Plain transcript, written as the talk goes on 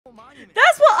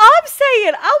That's what I'm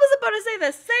saying. I was about to say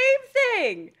the same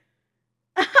thing.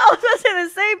 I was about to say the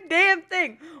same damn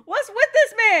thing. What's with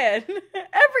this man?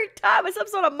 Every time it's some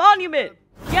sort of monument.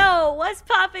 Yo, what's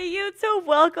poppin', YouTube?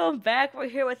 Welcome back. We're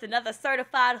here with another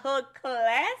certified hood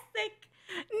classic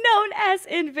known as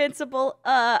Invincible.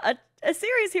 A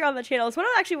series here on the channel. It's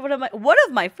one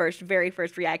of my very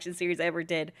first reaction series I ever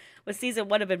did was season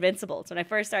 1 of Invincible. It's when I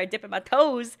first started dipping my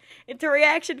toes into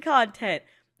reaction content.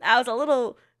 I was a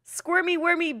little squirmy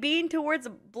wormy bean towards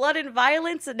blood and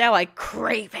violence, and now I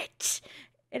crave it.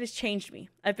 It has changed me.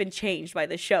 I've been changed by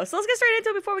this show. So let's get straight into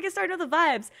it before we get started on the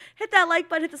vibes. Hit that like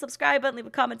button, hit the subscribe button, leave a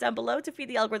comment down below to feed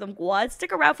the algorithm quad.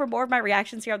 Stick around for more of my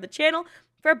reactions here on the channel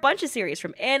for a bunch of series,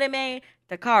 from anime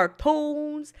to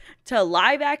cartoons to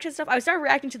live action stuff. I started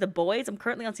reacting to The Boys. I'm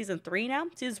currently on season 3 now.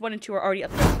 Seasons 1 and 2 are already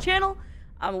up on the channel.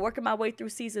 I'm working my way through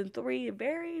season 3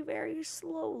 very, very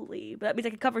slowly. But that means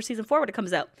I can cover season 4 when it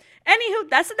comes out. Anywho,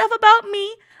 that's enough about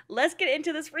me. Let's get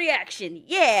into this reaction.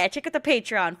 Yeah, check out the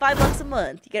Patreon. $5 a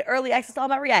month. You get early access to all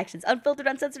my reactions. Unfiltered,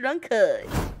 uncensored, uncut.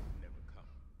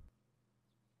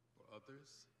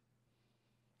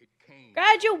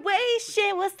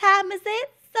 Graduation. What time is it?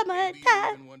 Summertime. Maybe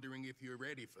you've been wondering if you're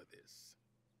ready for this.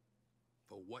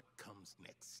 For what comes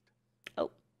next. Oh.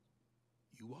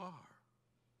 You are.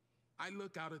 I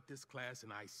look out at this class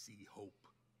and I see hope.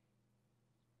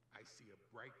 I see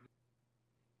a bright...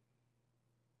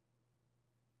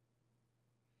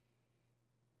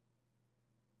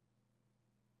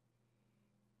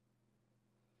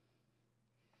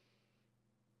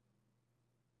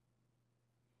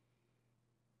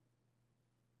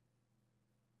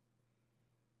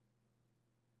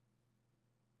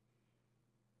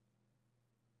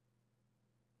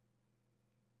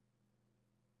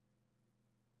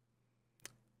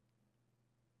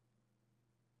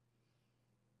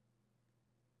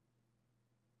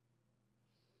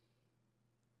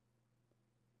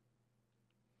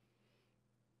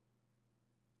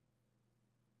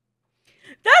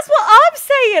 That's what I'm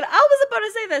saying. I was about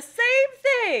to say the same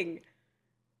thing.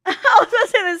 I was about to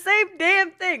say the same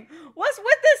damn thing. What's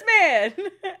with this man?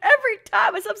 Every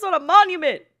time it's some sort of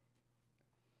monument.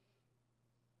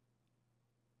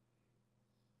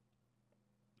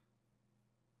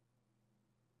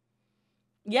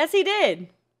 Yes, he did.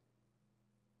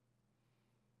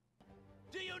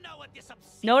 Do you know what this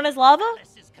known as lava?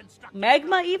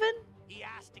 Magma, from? even? He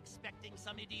asked, expecting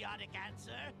some idiotic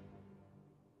answer.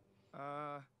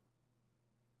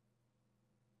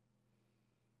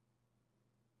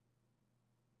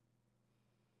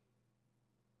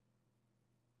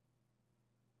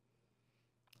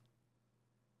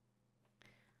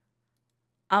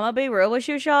 I'ma be real with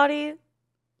you, shawty.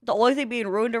 The only thing being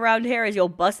ruined around here is your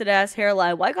busted ass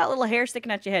hairline. Why you got little hair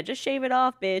sticking out your head? Just shave it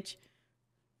off, bitch.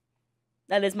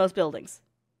 That is most buildings.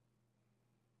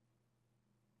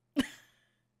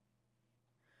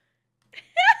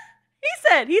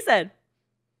 He said.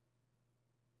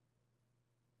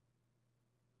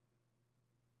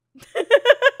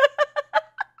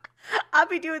 I'll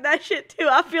be doing that shit too.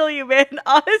 I feel you, man.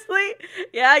 Honestly.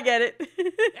 Yeah, I get it.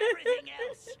 Everything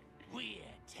else, we're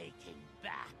taking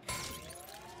back.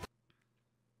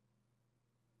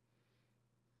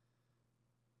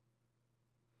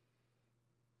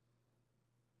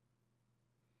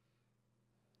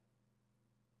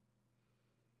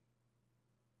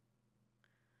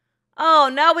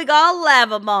 Oh, now we got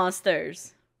lava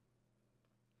monsters.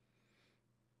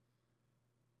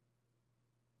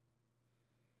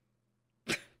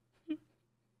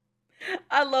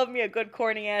 I love me a good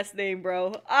corny ass name,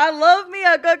 bro. I love me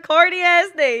a good corny ass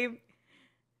name.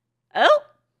 Oh.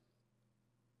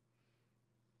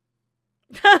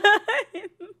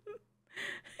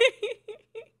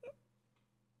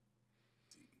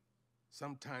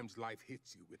 Sometimes life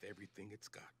hits you with everything it's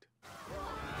got.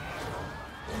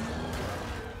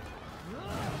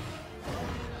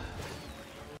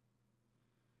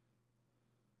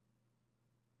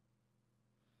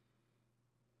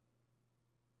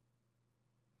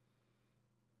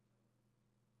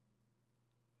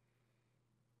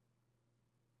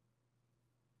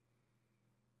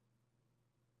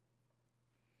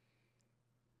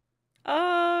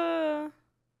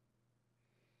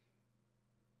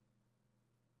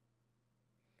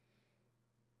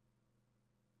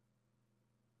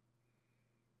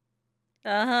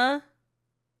 Uh-huh.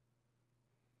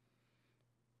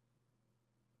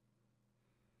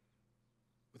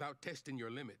 Without testing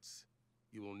your limits,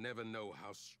 you will never know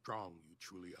how strong you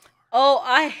truly are. Oh,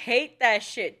 I hate that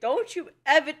shit. Don't you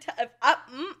ever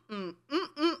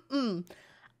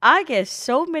I get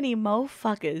so many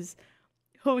motherfuckers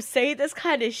who say this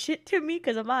kind of shit to me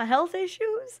because of my health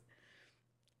issues.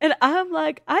 And I'm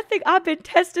like, I think I've been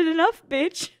tested enough,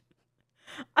 bitch.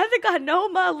 I think I know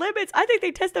my limits. I think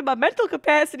they tested my mental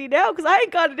capacity now because I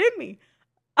ain't got it in me.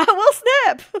 I will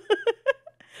snap.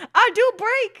 I do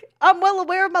break. I'm well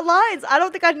aware of my lines. I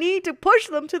don't think I need to push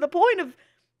them to the point of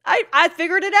I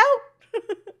figured it out.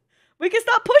 We can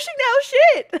stop pushing now.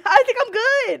 Shit. I think I'm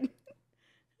good.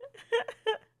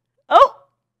 Oh.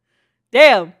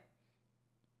 Damn.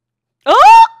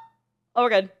 Oh! Oh, we're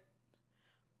good.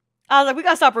 I was like, we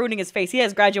gotta stop ruining his face. He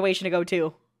has graduation to go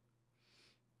to.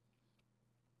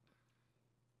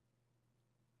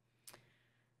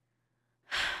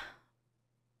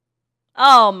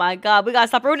 Oh my god, we gotta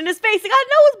stop ruining his face. He got a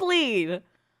nosebleed.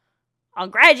 On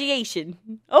graduation.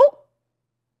 Oh.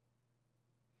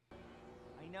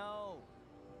 I know.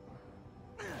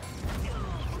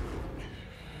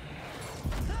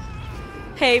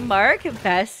 Hey, Mark,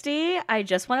 bestie, I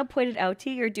just want to point it out to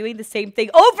you. You're doing the same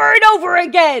thing over and over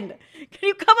again. Can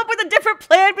you come up with a different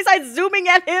plan besides zooming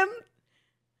at him?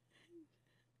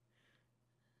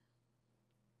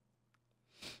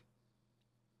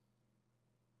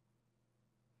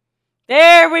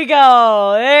 There we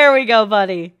go. There we go,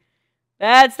 buddy.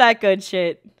 That's that good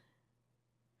shit.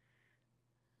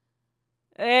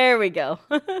 There we go.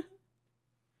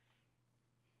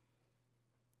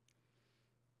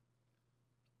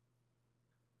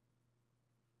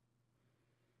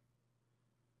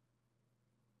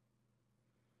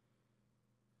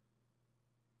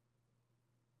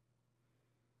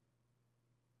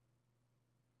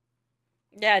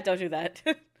 Yeah, don't do that.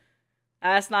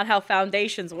 That's not how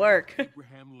foundations work.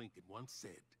 Abraham Lincoln once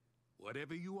said,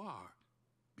 "Whatever you are,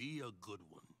 be a good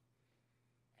one."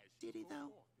 Did he, though?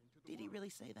 Did he really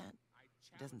say that?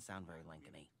 It doesn't sound very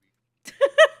Lincoln-y.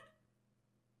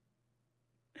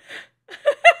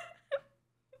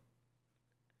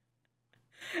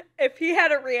 If he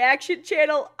had a reaction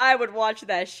channel, I would watch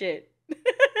that shit.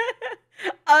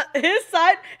 His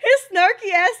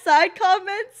snarky ass side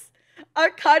comments are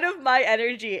kind of my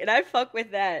energy, and I fuck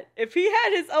with that. If he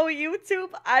had his own YouTube,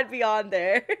 I'd be on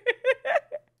there.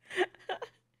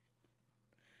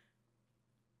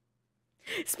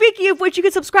 Speaking of which, you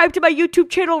can subscribe to my YouTube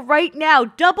channel right now.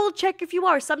 Double check if you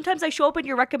are. Sometimes I show up in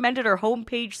your recommended or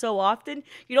homepage so often,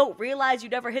 you don't realize you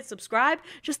never hit subscribe.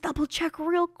 Just double check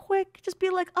real quick. Just be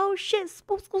like, oh shit,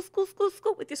 scoot, scoot, scoot, scoot,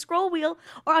 scoot with your scroll wheel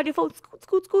or on your phone, scoot,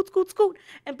 scoot, scoot, scoot, scoot.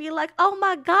 And be like, oh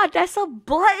my god, that's a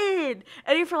button.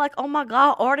 And if you're like, oh my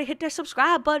god, I already hit that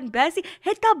subscribe button, Bessie,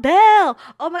 hit the bell.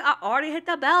 Oh my god, I already hit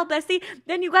the bell, Bessie.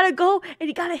 Then you gotta go and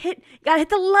you gotta hit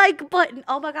the like button.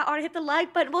 Oh my god, I already hit the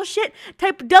like button. Well shit.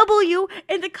 Type W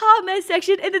in the comment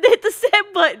section and then hit the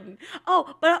send button.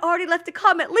 Oh, but I already left a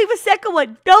comment. Leave a second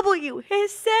one. W.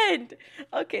 Hit send.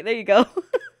 Okay, there you go.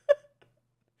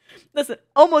 Listen,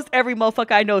 almost every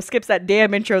motherfucker I know skips that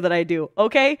damn intro that I do.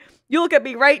 Okay? You look at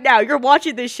me right now. You're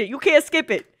watching this shit. You can't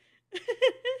skip it.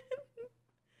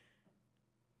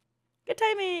 Good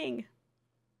timing.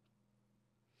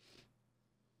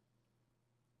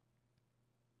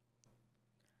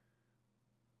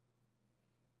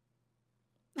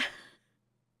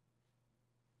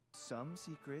 Some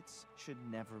secrets should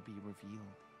never be revealed,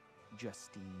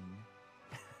 Justine.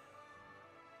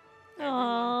 Everyone,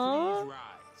 Aww. please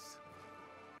rise.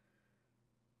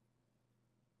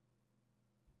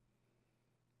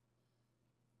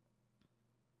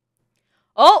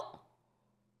 Oh!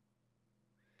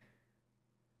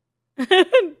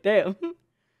 Damn.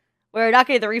 We're not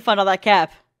getting the refund on that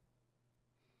cap.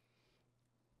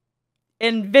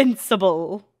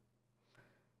 Invincible.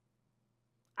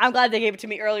 I'm glad they gave it to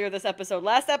me earlier this episode.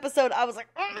 Last episode, I was like,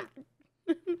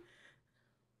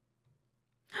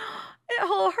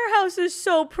 oh, her house is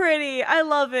so pretty. I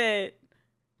love it.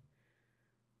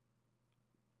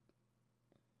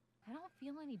 I don't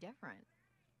feel any different.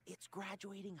 It's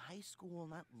graduating high school,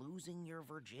 not losing your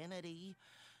virginity.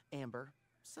 Amber,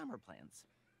 summer plans.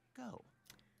 Go.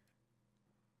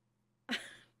 I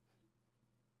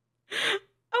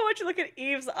want you to look at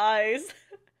Eve's eyes.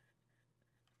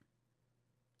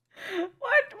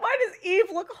 Why does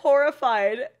Eve look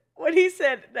horrified when he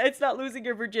said it's not losing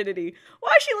your virginity?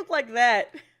 Why does she look like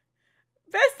that?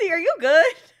 Bestie, are you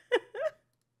good?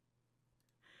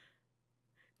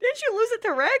 Didn't you lose it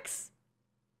to Rex?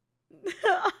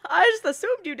 I just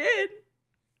assumed you did.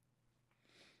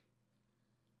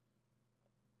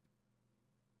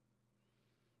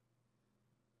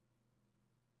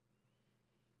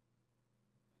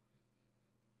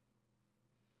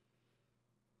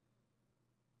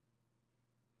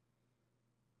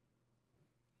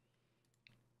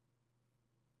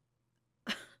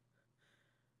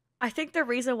 I think the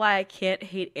reason why I can't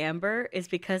hate Amber is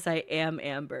because I am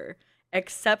Amber.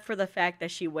 except for the fact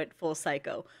that she went full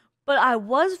psycho. But I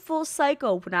was full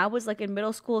psycho when I was like in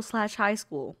middle school / high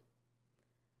school.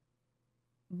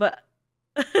 But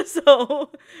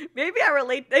so maybe I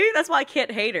relate. Maybe that's why I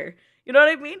can't hate her. You know what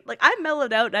I mean? Like I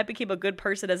mellowed out and I became a good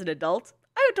person as an adult.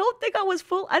 I don't think I was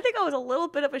full. I think I was a little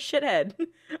bit of a shithead when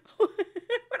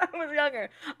I was younger.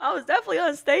 I was definitely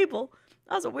unstable.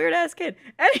 I was a weird ass kid.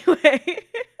 Anyway,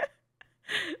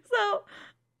 so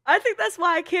I think that's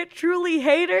why I can't truly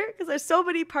hate her, because there's so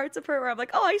many parts of her where I'm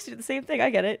like, oh, I used to do the same thing. I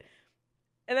get it.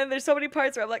 And then there's so many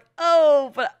parts where I'm like,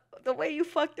 oh, but the way you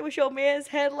fucked with your man's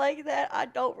head like that, I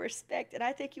don't respect. And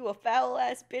I think you a foul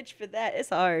ass bitch for that. It's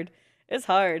hard. It's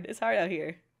hard. It's hard out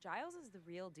here. Giles is the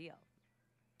real deal.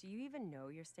 Do you even know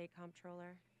your state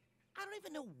comptroller? I don't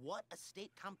even know what a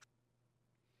state comptroller.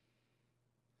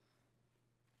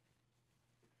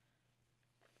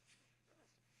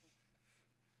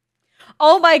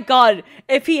 Oh my god,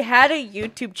 if he had a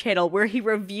YouTube channel where he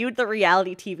reviewed the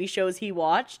reality TV shows he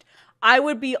watched, I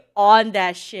would be on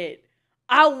that shit.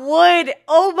 I would.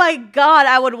 Oh my god,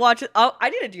 I would watch it. Oh, I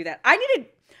need to do that. I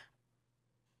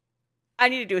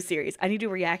need to do a series. I need to do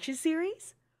a reaction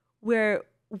series where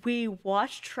we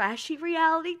watch trashy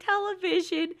reality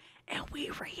television and we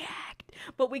react.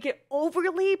 But we get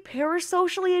overly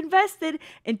parasocially invested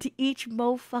into each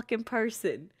mo-fucking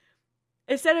person.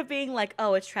 Instead of being like,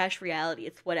 oh, it's trash reality,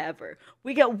 it's whatever.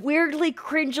 We get weirdly,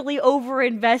 cringily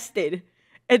over-invested.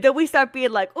 And then we start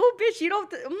being like, oh, bitch, you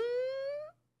don't...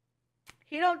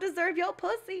 he don't deserve your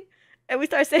pussy. And we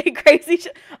start saying crazy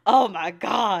shit. Oh my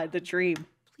god, the dream.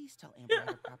 Please tell Amber I had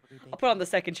a property I'll put it on the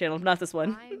second channel, not this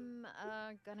one.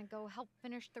 I'm gonna go help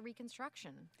finish the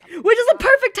reconstruction. Which is a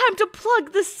perfect time to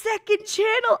plug the second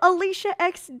channel, Alicia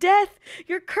X Death.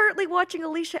 You're currently watching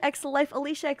Alicia X Life.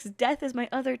 Alicia X Death is my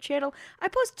other channel. I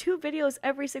post 2 videos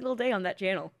every single day on that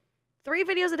channel. 3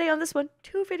 videos a day on this one,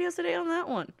 2 videos a day on that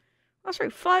one. That's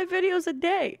right, 5 videos a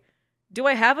day. Do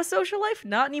I have a social life?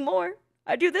 Not anymore.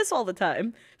 I do this all the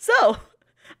time. So,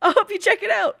 I hope you check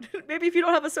it out. Maybe if you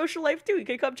don't have a social life too, you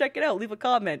can come check it out. Leave a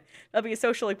comment. That'll be a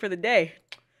social link for the day.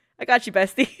 I got you,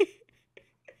 bestie.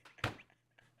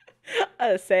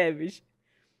 I'm a savage.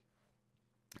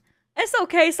 It's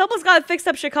okay. Someone's got to fix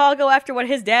up Chicago after what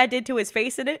his dad did to his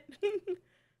face in it.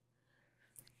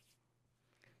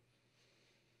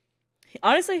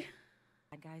 Honestly.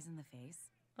 Bad guys in the face.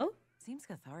 Oh. Seems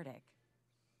cathartic.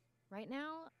 Right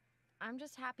now, I'm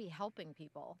just happy helping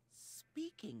people.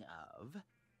 Speaking of...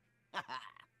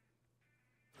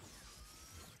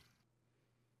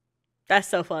 That's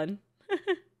so fun.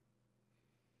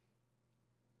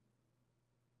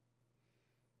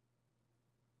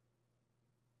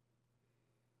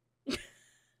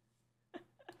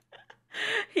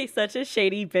 He's such a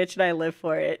shady bitch and I live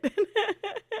for it.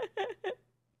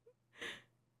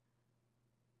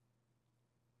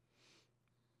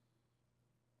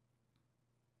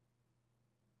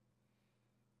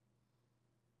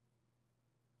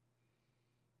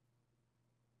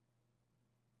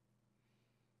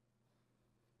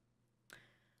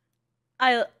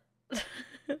 I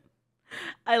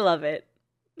love it.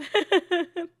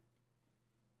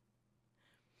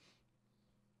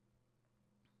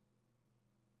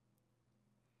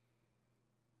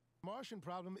 Martian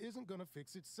problem isn't gonna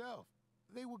fix itself.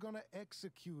 They were gonna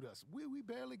execute us. We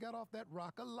barely got off that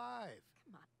rock alive.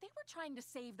 Come on, they were trying to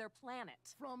save their planet.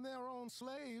 From their own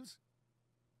slaves.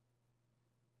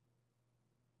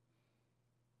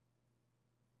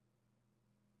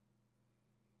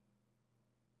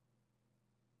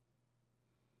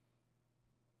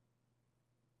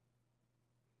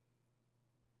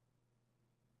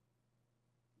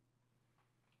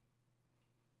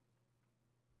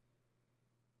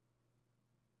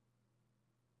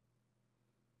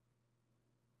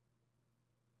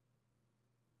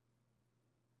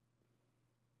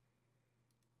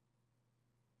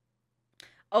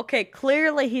 Okay,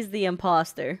 clearly he's the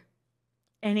imposter.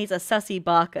 And he's a sussy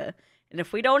baka. And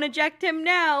if we don't eject him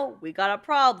now, we got a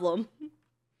problem.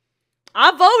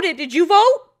 I voted. Did you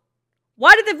vote?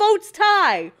 Why did the votes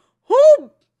tie?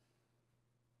 Who?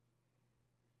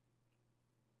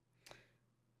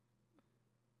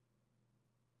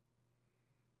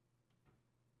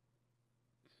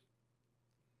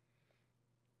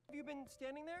 Have you been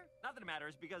standing there? Not that it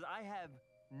matters, because I have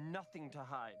nothing to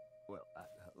hide. Well,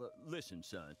 listen,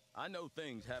 son. I know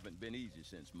things haven't been easy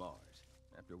since Mars.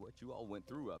 After what you all went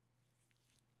through up.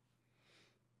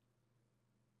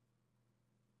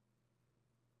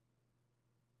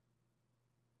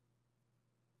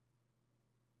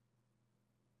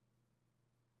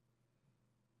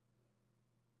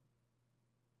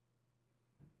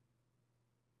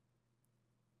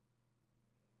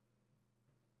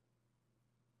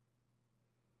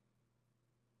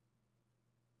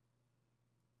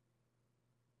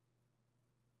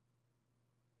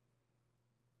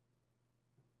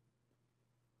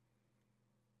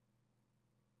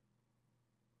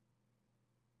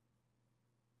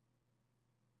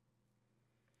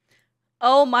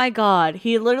 Oh my god.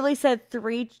 He literally said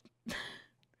 3.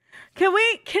 Can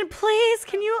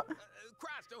you?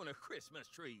 Christ on a Christmas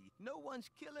tree. No one's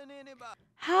killing anybody.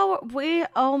 How are we?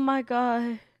 Oh my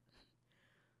god.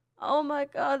 Oh my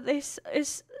god. This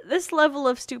level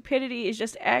of stupidity is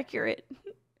just accurate.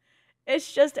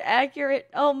 It's just accurate.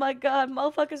 Oh my god.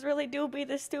 Motherfuckers really do be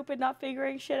this stupid not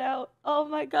figuring shit out. Oh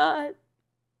my god.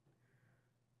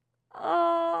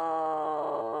 Oh.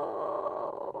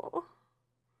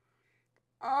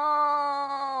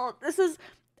 Oh. This is.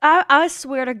 I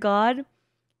swear to God.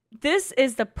 This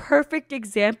is the perfect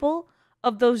example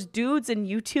of those dudes in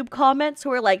YouTube comments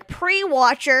who are like,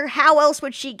 pre-watcher, how else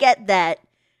would she get that?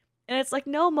 And it's like,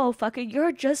 no, motherfucker,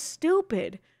 you're just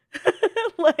stupid.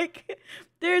 Like,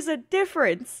 there's a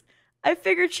difference. I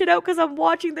figured shit out because I'm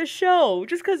watching the show.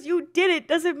 Just because you did it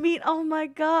doesn't mean, oh my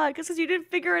god, because you didn't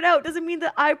figure it out doesn't mean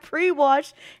that I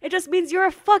pre-watched. It just means you're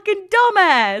a fucking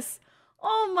dumbass.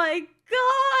 Oh my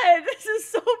god, this is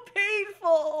so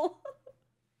painful.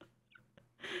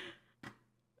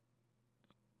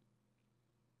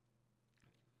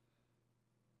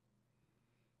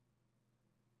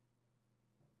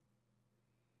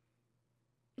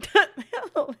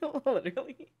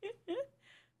 Literally.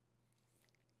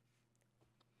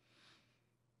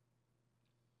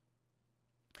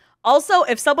 Also,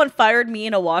 if someone fired me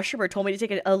in a washroom or told me to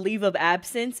take a leave of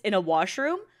absence in a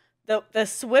washroom, the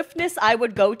swiftness I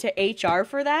would go to HR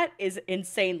for that is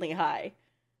insanely high.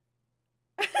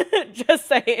 Just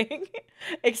saying.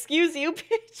 Excuse you,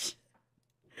 bitch.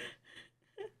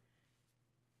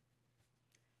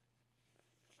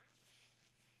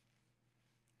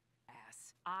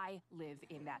 I live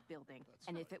in that building,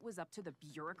 and if it was up to the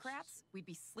bureaucrats, we'd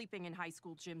be sleeping in high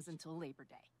school gyms until Labor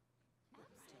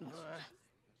Day.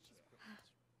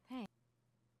 Hey.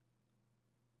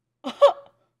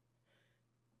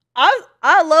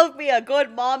 I love me a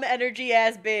good mom energy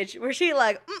ass bitch where she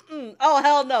like, oh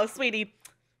hell no, sweetie.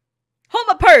 Hold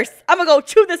my purse. I'm gonna go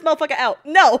chew this motherfucker out.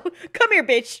 No, come here,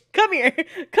 bitch. Come here,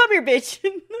 bitch.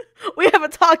 We have a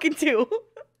talking to.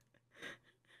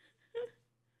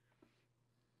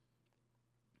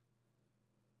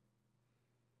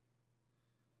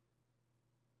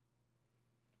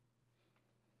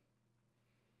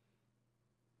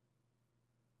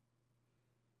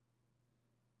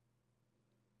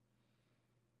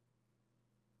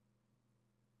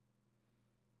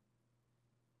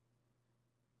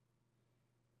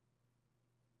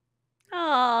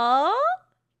 Aww.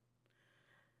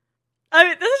 I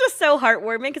mean, this is just so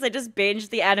heartwarming because I just binged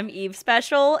the Adam Eve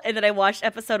special and then I watched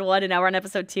episode 1 and now we're on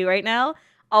episode 2 right now,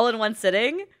 all in one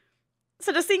sitting.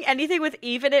 So just seeing anything with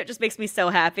Eve in it just makes me so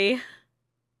happy.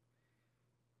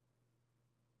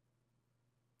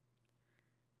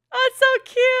 Oh, it's so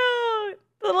cute!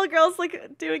 The little girl's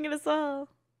like doing it as well.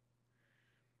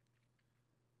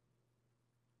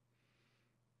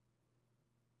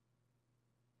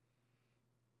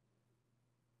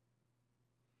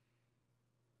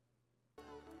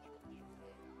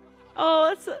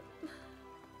 Oh,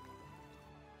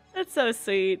 that's so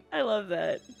sweet. I love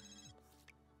that.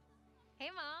 Hey,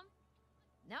 Mom.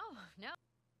 No.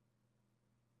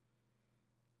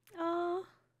 Oh.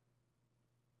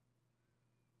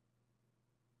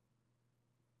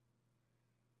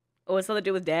 Oh, it's something to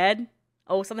do with Dad?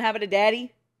 Oh, something happened to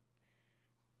Daddy?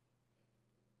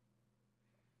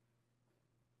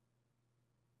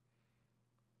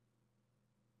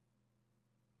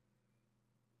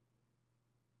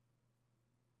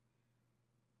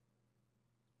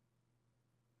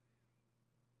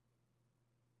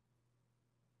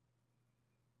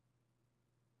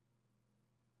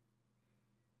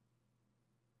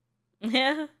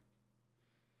 Yeah.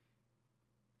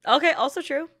 Okay, also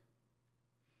true.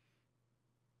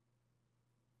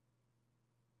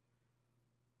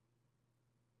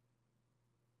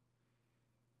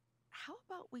 How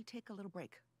about we take a little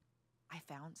break? I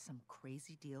found some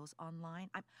crazy deals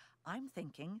online. I'm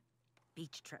thinking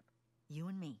beach trip, you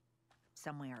and me,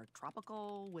 somewhere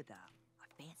tropical with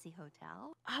a fancy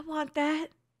hotel. I want that.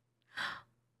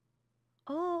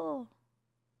 Oh.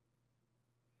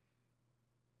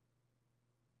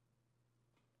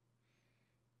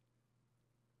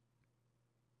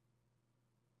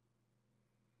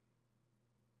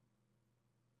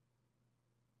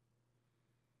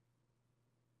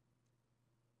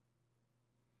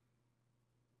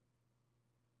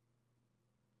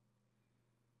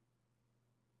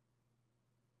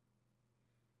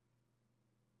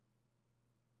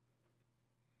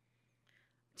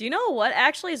 Do you know what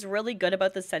actually is really good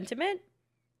about this sentiment?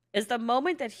 Is the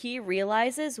moment that he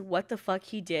realizes what the fuck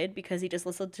he did because he just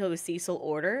listened to a Cecil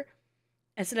order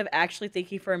instead of actually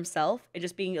thinking for himself and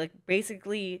just being like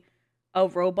basically a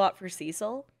robot for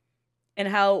Cecil and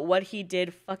how what he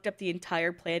did fucked up the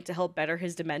entire plan to help better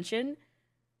his dimension,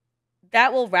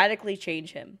 that will radically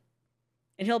change him.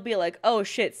 And he'll be like, oh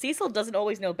shit, Cecil doesn't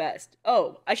always know best.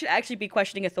 Oh, I should actually be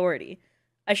questioning authority.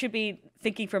 I should be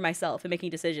thinking for myself and making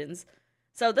decisions.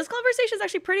 So this conversation is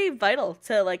actually pretty vital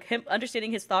to like him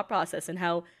understanding his thought process and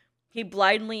how he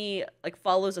blindly like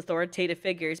follows authoritative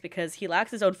figures because he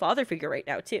lacks his own father figure right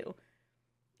now too.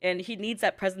 And he needs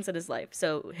that presence in his life.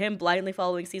 So him blindly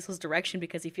following Cecil's direction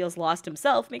because he feels lost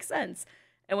himself makes sense.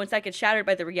 And once that gets shattered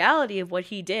by the reality of what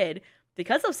he did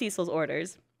because of Cecil's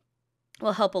orders,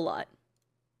 will help a lot.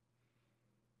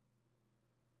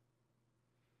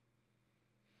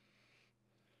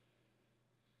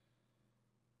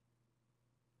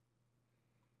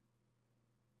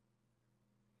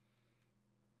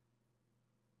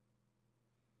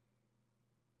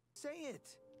 Say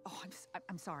it. Oh,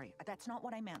 I'm sorry. That's not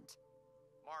what I meant.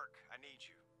 Mark, I need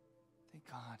you. Thank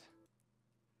God.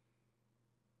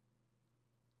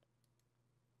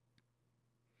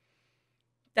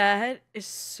 That is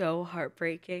so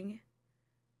heartbreaking.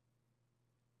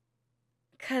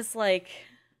 Cause like,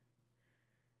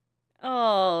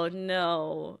 oh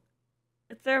no.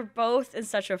 They're both in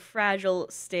such a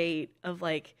fragile state of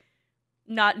like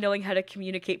not knowing how to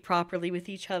communicate properly with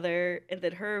each other, and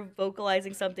then her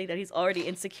vocalizing something that he's already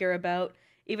insecure about,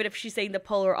 even if she's saying the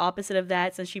polar opposite of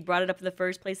that, since she brought it up in the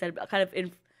first place, that kind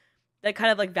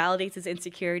of like validates his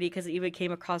insecurity because it even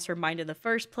came across her mind in the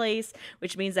first place,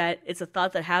 which means that it's a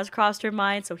thought that has crossed her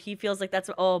mind. So he feels like that's,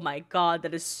 oh my God,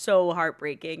 that is so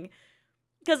heartbreaking.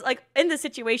 Because like in this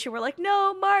situation, we're like,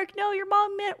 no, Mark, no, your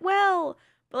mom meant well.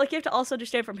 But like you have to also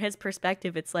understand from his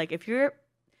perspective, it's like if you're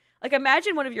like,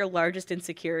 imagine one of your largest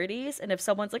insecurities, and if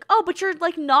someone's like, oh, but you're,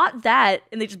 like, not that,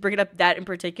 and they just bring it up that in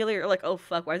particular, you're like, oh,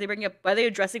 fuck, why are they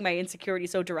addressing my insecurity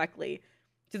so directly?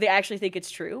 Do they actually think it's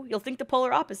true? You'll think the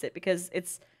polar opposite, because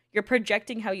you're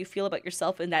projecting how you feel about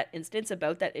yourself in that instance,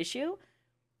 about that issue,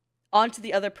 onto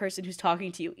the other person who's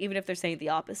talking to you, even if they're saying the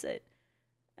opposite.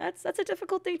 That's a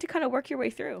difficult thing to kind of work your way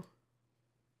through.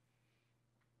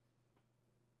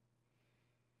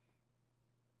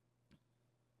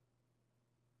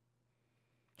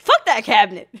 Fuck that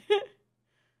cabinet!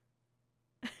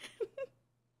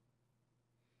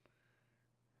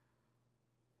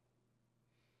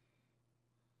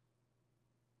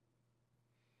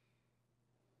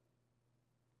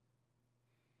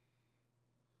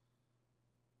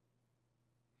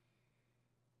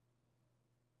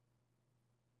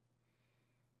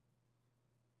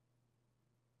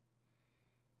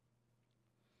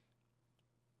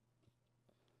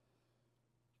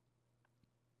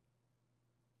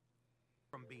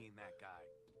 From being that guy.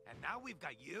 And now we've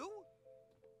got you?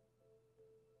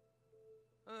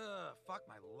 Fuck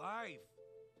my life.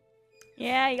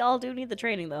 Yeah, y'all do need the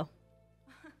training, though.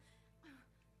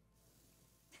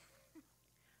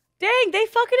 Dang, they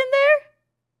fucking in there?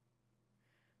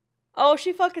 Oh,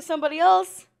 she fucking somebody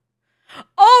else.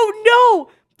 Oh,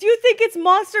 no! Do you think it's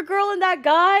Monster Girl and that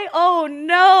guy? Oh,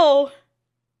 no.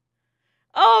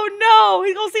 Oh, no!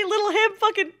 He's gonna see little him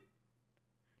fucking...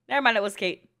 Never mind, it was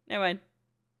Kate. Never mind.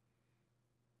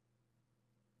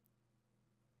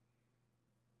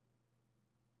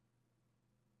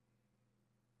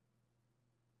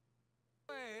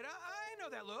 Wait, I know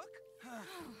that look.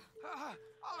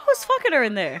 Who's fucking her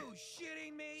in there? You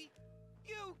shitting me?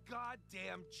 You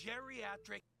goddamn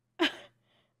geriatric.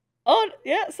 Oh,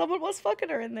 yeah, someone was fucking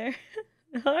her in there.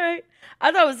 Alright.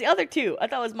 I thought it was the other two. I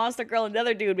thought it was Monster Girl and the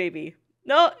other dude, maybe.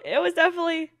 No, it was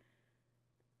definitely...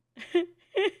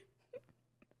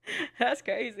 That's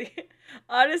crazy.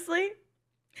 Honestly,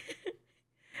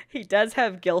 he does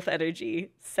have gilf energy.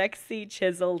 Sexy,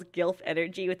 chiseled gilf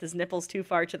energy with his nipples too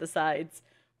far to the sides.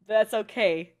 But that's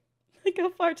okay. Look how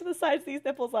far to the sides these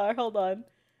nipples are. Hold on.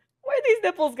 Where are these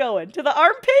nipples going? To the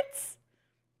armpits?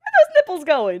 Where are those nipples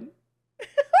going? Where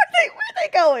are they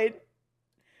going?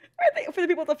 Where are they, for the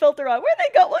people with the filter on, where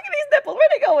they go? Look at these nipples. Where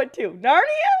are they going to?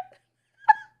 Narnia?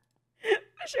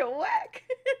 That shit whack.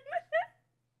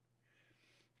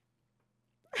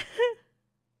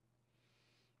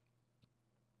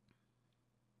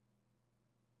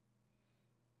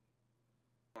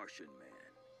 Martian Man.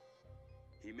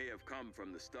 He may have come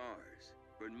from the stars,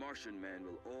 but Martian Man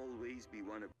will always be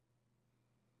one of...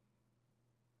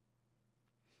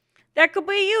 That could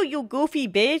be you, you goofy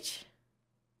bitch.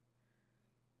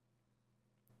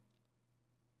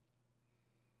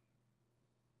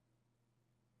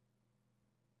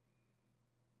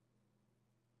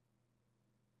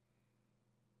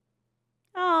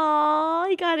 Aww,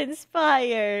 he got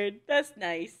inspired. That's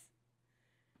nice.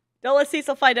 Don't let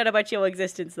Cecil find out about your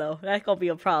existence, though. That's gonna be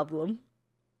a problem.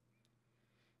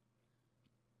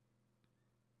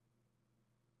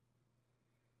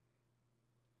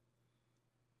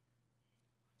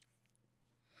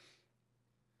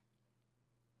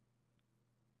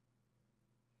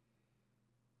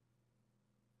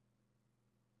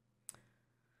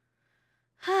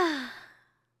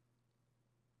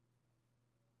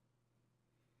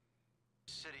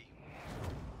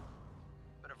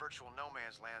 virtual no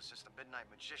man's land since the Midnight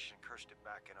Magician cursed it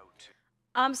back in '02.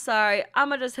 I'm sorry. I'm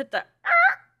gonna just hit the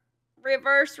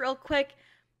reverse real quick.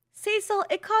 Cecil,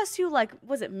 it costs you like,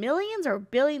 was it millions or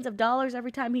billions of dollars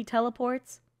every time he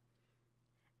teleports?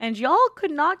 And y'all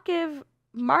could not give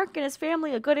Mark and his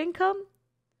family a good income?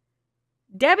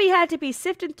 Debbie had to be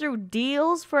sifting through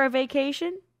deals for a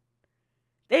vacation?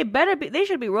 They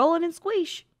should be rolling in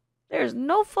squeesh. There's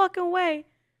no fucking way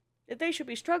that they should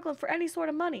be struggling for any sort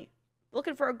of money.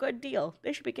 Looking for a good deal.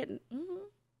 They should be getting,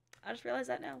 I just realized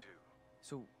that now.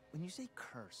 So, when you say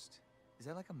cursed, is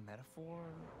that like a metaphor,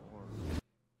 or...?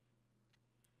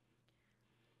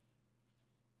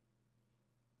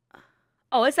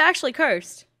 Oh, it's actually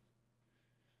cursed.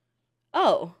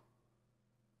 Oh.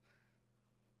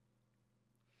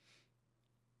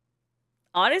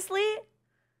 Honestly,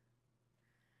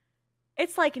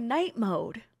 it's like night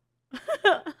mode.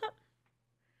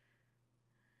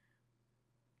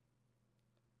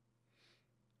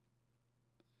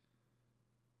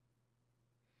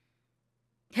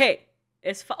 Hey,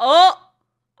 it's fun. Oh!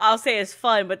 I'll say it's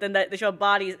fun, but then they show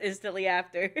bodies instantly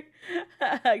after.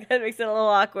 That makes it a little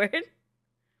awkward.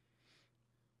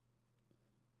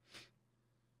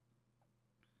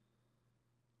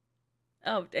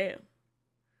 Oh, damn.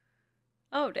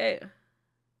 Oh, damn.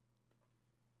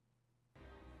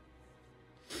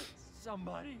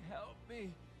 Somebody help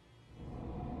me.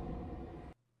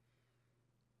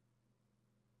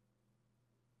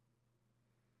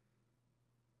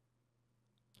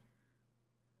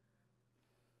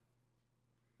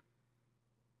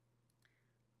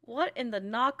 What in the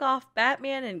knockoff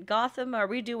Batman and Gotham are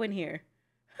we doing here?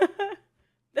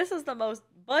 This is the most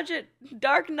budget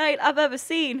Dark Knight I've ever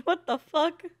seen. What the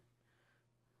fuck?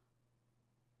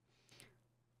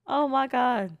 Oh my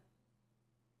god.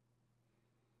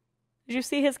 Did you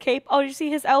see his cape? Oh, did you see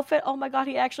his outfit? Oh my god,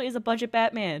 he actually is a budget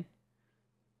Batman.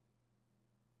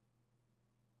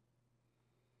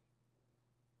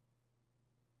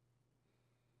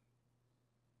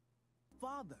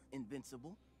 Father,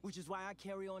 Invincible, which is why I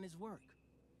carry on his work.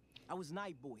 I was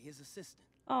Nightboy, his assistant.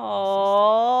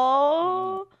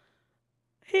 Oh,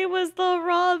 he was the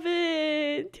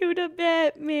Robin to the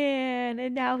Batman,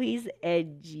 and now he's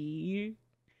edgy.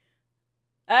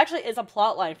 Actually, it's a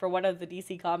plot line for one of the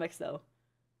DC comics, though.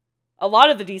 A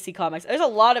lot of the DC comics. There's a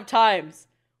lot of times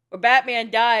where Batman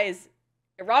dies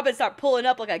and Robin start pulling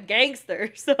up like a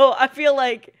gangster. So I feel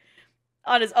like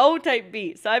on his own type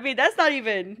beat. So I mean, that's not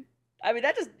even. I mean,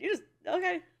 that just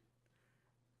okay.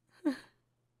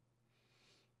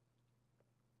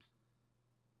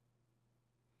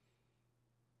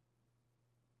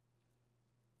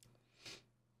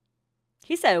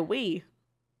 He said we.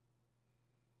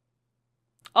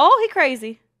 Oh, he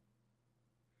crazy.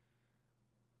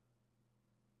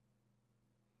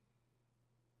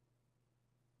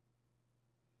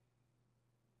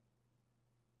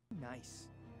 Nice.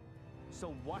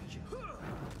 So watch it.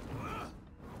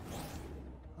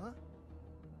 Huh?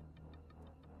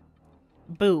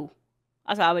 Boo.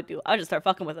 That's what I would do. I would just start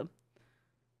fucking with him.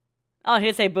 Oh,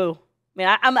 he'd say boo. I mean,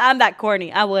 I'm that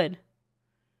corny. I would.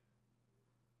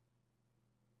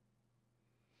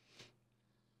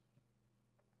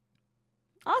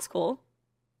 Oh, that's cool.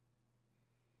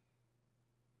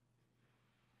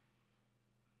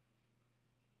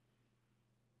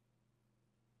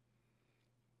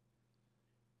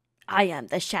 I am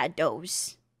the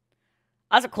shadows.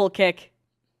 That's a cool kick.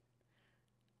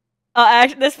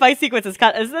 Actually, this fight sequence is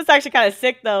this actually kind of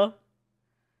sick though.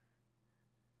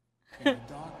 There are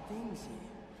dark things here.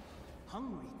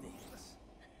 Hungry things.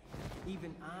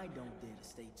 Even I don't dare to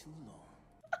stay too long.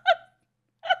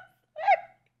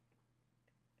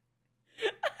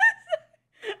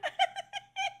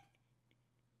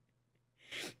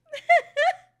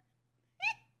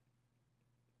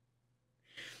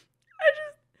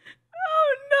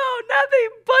 Oh no, now they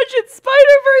budget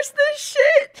Spider-Verse this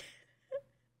shit.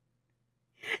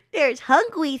 There's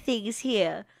hungry things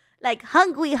here. Like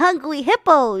hungry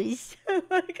hippos.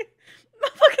 Like,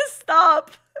 motherfucker,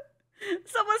 stop.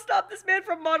 Someone stop this man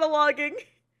from monologuing.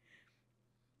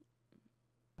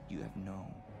 You have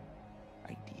no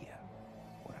idea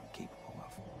what I'm capable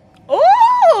of.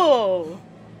 Oh!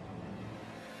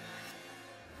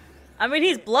 I mean,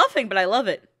 he's bluffing, but I love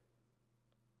it.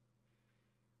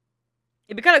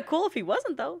 It'd be kind of cool if he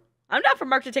wasn't, though. I'm not for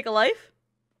Mark to take a life.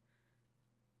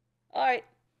 Alright.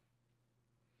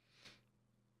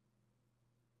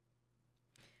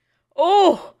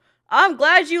 Oh! I'm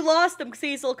glad you lost him,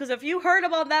 Cecil, because if you heard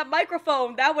him on that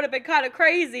microphone, that would have been kind of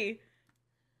crazy.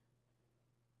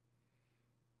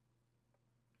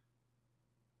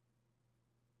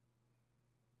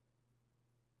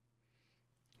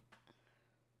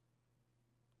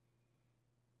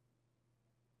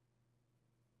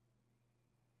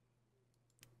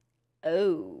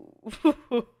 Oh.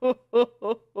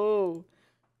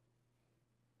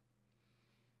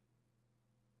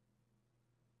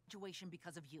 Situation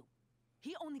because of you.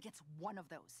 He only gets one of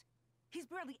those. He's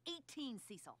barely 18,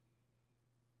 Cecil.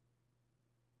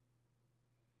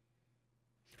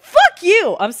 Fuck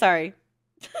you! I'm sorry.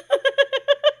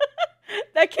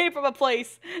 That came from a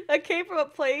place. That came from a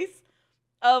place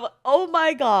of, oh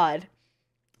my god.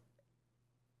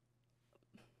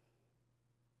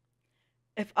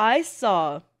 If I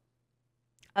saw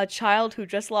a child who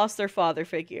just lost their father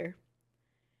figure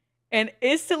and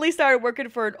instantly started working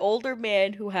for an older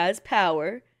man who has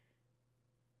power,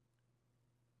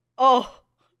 oh,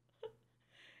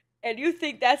 and you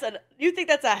think that's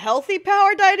a healthy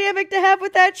power dynamic to have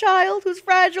with that child who's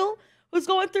fragile, who's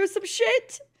going through some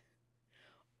shit?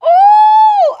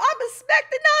 Oh, I'ma smack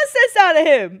the nonsense out of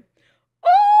him.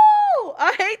 Oh,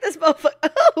 I hate this motherfucker.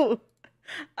 Oh,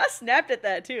 I snapped at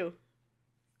that too.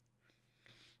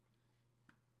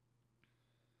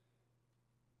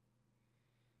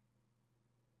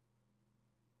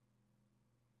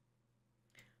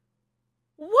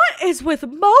 What is with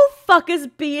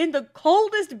motherfuckers being the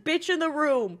coldest bitch in the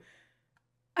room?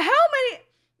 How many?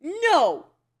 No.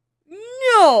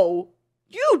 No.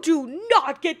 You do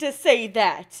not get to say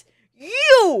that.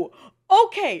 You.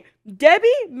 Okay, Debbie,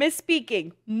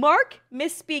 misspeaking. Mark,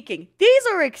 misspeaking. These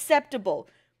are acceptable.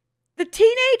 The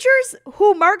teenagers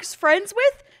who Mark's friends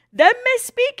with, them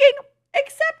misspeaking,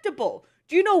 acceptable.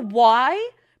 Do you know why?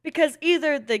 Because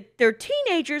either they're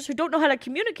teenagers who don't know how to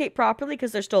communicate properly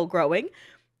because they're still growing,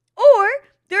 or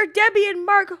they're Debbie and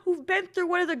Mark who've been through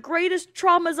one of the greatest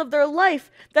traumas of their life,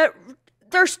 that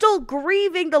they're still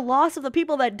grieving the loss of the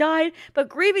people that died, but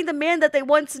grieving the man that they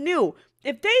once knew.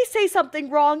 If they say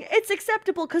something wrong, it's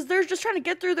acceptable because they're just trying to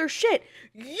get through their shit.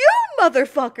 You,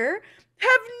 motherfucker,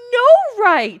 have no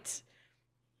right.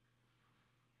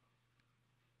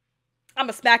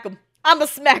 I'ma smack him. I'ma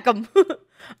smack him.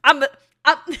 I'ma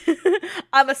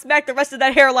smack the rest of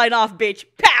that hairline off, bitch.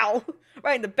 Pow!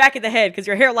 Right in the back of the head, because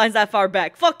your hairline's that far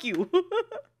back. Fuck you.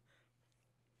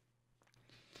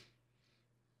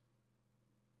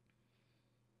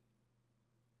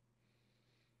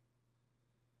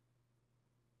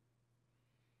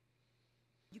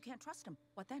 You can't trust him.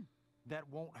 What then? That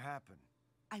won't happen.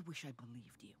 I wish I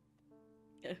believed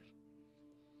you.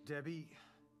 Debbie,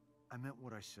 I meant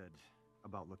what I said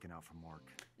about looking out for Mark.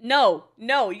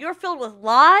 No, you're filled with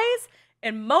lies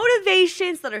and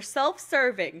motivations that are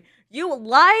self-serving. You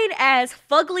lying ass,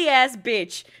 fugly ass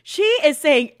bitch. She is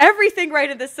saying everything right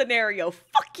in this scenario.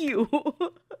 Fuck you. No,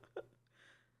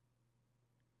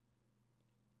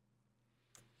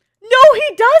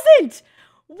 he doesn't.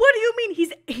 What do you mean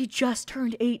he just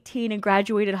turned 18 and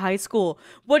graduated high school?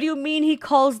 What do you mean he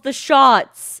calls the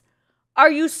shots?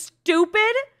 Are you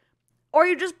stupid? Or are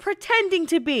you just pretending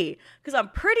to be? Because I'm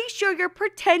pretty sure you're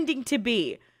pretending to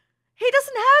be. He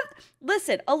doesn't have...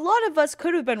 Listen, a lot of us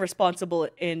could have been responsible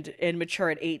and mature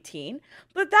at 18.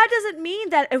 But that doesn't mean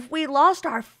that if we lost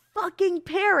our fucking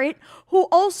parent, who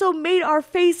also made our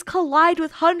face collide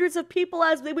with hundreds of people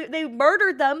as they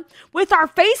murdered them with our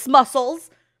face muscles,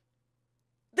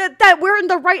 that we're in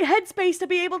the right headspace to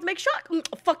be able to make shock.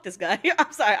 Fuck this guy.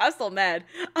 I'm sorry. I'm still mad.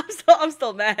 I'm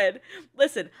still mad.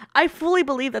 Listen, I fully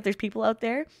believe that there's people out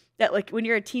there that, like, when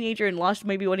you're a teenager and lost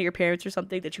maybe one of your parents or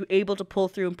something, that you're able to pull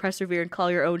through and persevere and call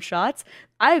your own shots.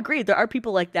 I agree. There are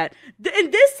people like that.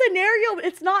 In this scenario,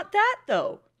 it's not that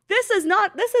though. This is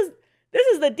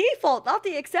the default, not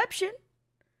the exception.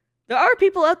 There are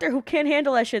people out there who can't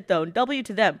handle that shit though. W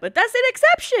to them. But that's an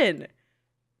exception.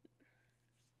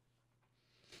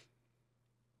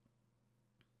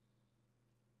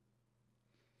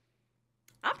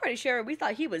 I'm pretty sure we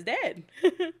thought he was dead.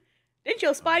 Didn't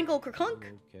your spine go kerklunk?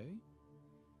 Okay.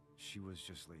 She was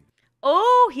just leaving.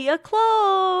 Oh, he a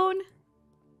clone.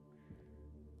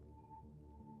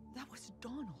 That was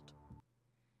Donald.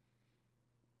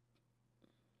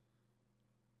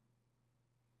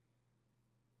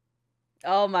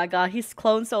 Oh my god, he's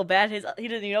cloned so bad. He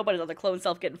didn't even know about his other clone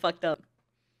self getting fucked up.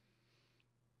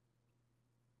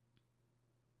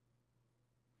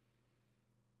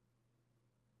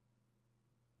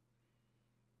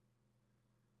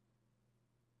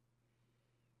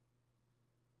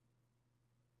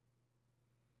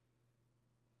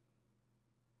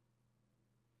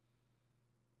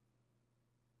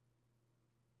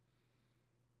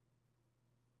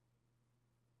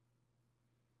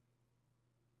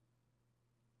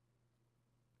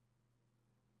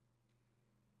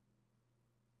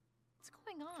 What's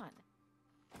going on?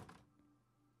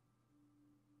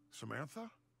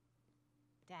 Samantha?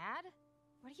 Dad?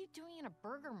 What are you doing in a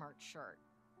Burger Mart shirt?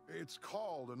 It's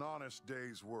called an honest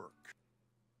day's work.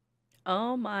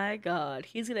 Oh my god,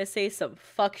 he's gonna say some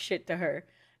fuck shit to her.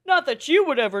 Not that you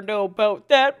would ever know about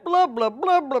that, blah blah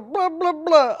blah blah blah blah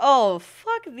blah. Oh,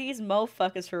 fuck these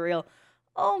motherfuckers for real.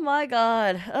 Oh my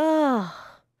god. Ugh.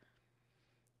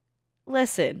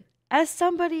 Listen, as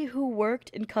somebody who worked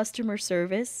in customer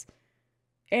service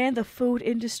and the food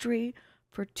industry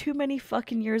for too many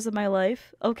fucking years of my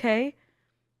life, okay?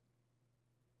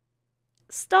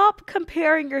 Stop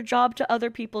comparing your job to other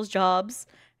people's jobs.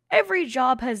 Every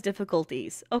job has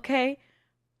difficulties, okay?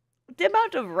 The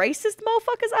amount of racist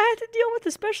motherfuckers I had to deal with,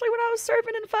 especially when I was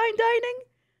serving in fine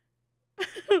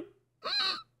dining.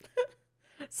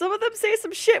 Some of them say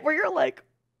some shit where you're like,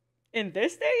 in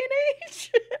this day and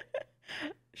age?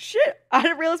 Shit, I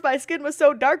didn't realize my skin was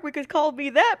so dark we could call me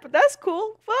that, but that's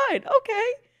cool. Fine,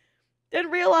 okay.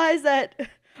 Didn't realize that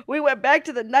we went back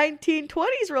to the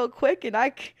 1920s real quick and I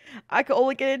could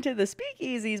only get into the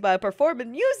speakeasies by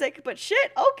performing music, but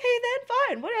shit, okay then,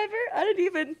 fine, whatever. I didn't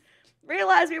even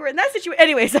realize we were in that situation.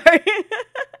 Anyway, sorry.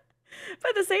 But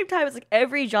at the same time, it's like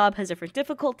every job has different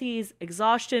difficulties,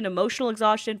 exhaustion, emotional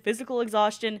exhaustion, physical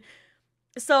exhaustion.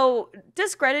 So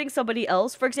discrediting somebody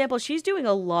else, for example, she's doing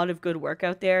a lot of good work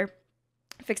out there,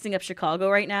 fixing up Chicago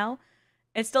right now,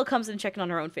 and still comes in checking on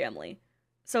her own family.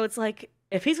 So it's like,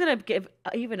 if he's gonna give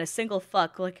even a single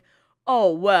fuck, like,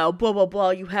 oh, well, blah, blah, blah,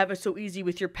 you have it so easy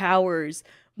with your powers,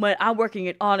 but I'm working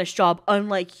an honest job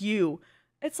unlike you.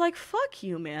 It's like, fuck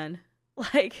you, man.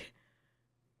 Like,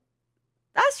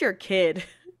 that's your kid.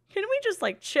 Can we just,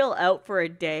 like, chill out for a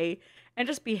day and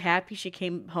just be happy she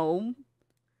came home?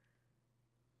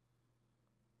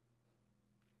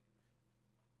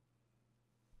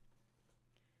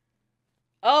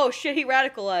 Oh, shit, he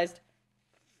radicalized.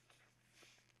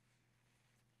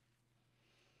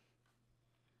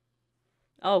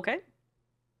 Oh, okay.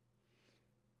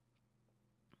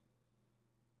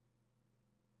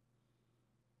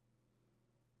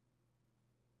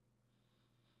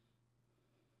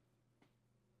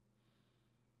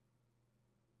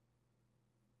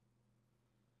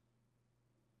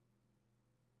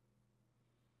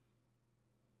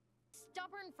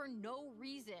 Stubborn for no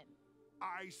reason.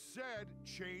 I said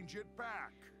change it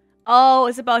back. Oh,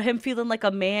 it's about him feeling like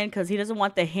a man because he doesn't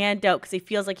want the handout because he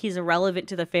feels like he's irrelevant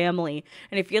to the family.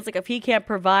 And he feels like if he can't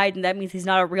provide, then that means he's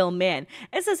not a real man.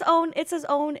 It's his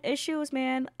own issues,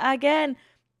 man. Again,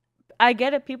 I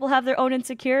get it. People have their own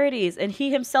insecurities. And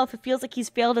he himself feels like he's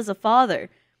failed as a father,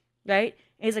 right?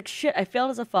 And he's like, shit, I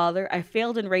failed as a father. I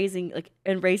failed in raising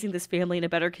this family in a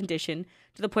better condition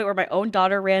to the point where my own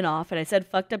daughter ran off and I said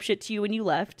fucked up shit to you when you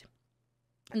left.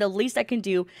 And the least I can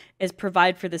do is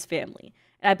provide for this family.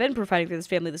 And I've been providing for this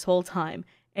family this whole time.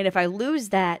 And if I lose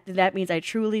that, then that means I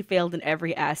truly failed in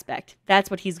every aspect.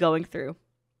 That's what he's going through.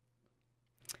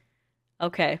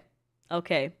 Okay.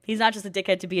 Okay. He's not just a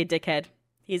dickhead to be a dickhead.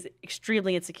 He's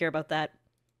extremely insecure about that.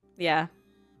 Yeah.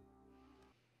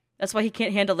 That's why he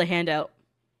can't handle the handout.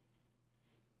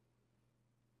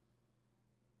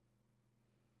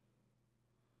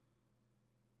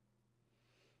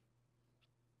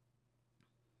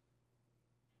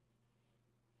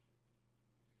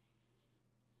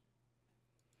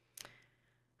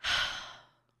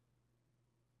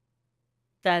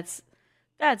 That's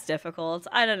difficult.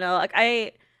 I don't know. Like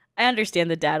I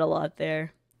understand the dad a lot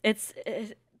there.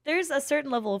 There's a certain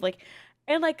level of like,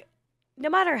 and like, no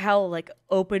matter how like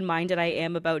open-minded I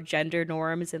am about gender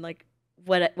norms and like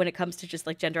when it comes to just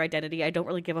like gender identity, I don't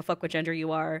really give a fuck what gender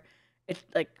you are. It's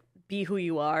like be who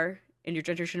you are, and your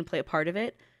gender shouldn't play a part of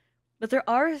it. But there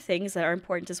are things that are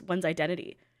important to one's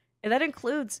identity, and that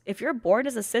includes if you're born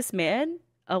as a cis man,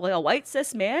 like a white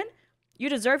cis man. You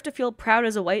deserve to feel proud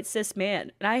as a white cis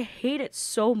man. And I hate it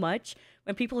so much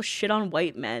when people shit on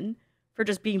white men for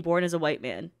just being born as a white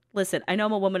man. Listen, I know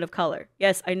I'm a woman of color.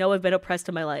 Yes, I know I've been oppressed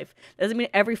in my life. That doesn't mean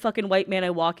every fucking white man I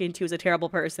walk into is a terrible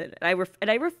person. And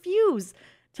I refuse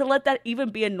to let that even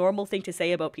be a normal thing to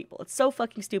say about people. It's so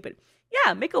fucking stupid.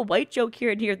 Yeah, make a white joke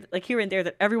here and there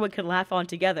that everyone can laugh on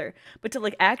together. But to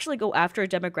like actually go after a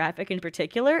demographic in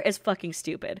particular is fucking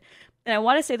stupid. And I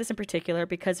want to say this in particular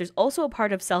because there's also a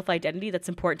part of self-identity that's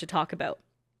important to talk about.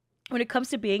 When it comes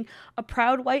to being a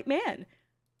proud white man,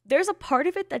 there's a part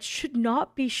of it that should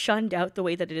not be shunned out the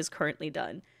way that it is currently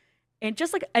done. And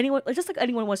just like anyone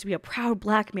wants to be a proud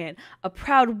black man, a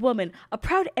proud woman, a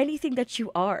proud anything that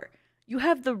you are, you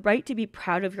have the right to be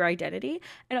proud of your identity.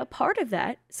 And a part of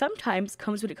that sometimes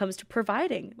comes when it comes to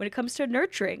providing, when it comes to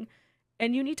nurturing.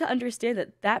 And you need to understand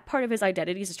that that part of his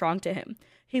identity is strong to him.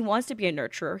 He wants to be a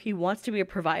nurturer. He wants to be a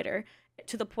provider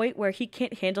to the point where he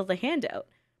can't handle the handout.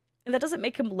 And that doesn't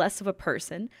make him less of a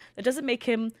person. That doesn't make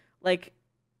him like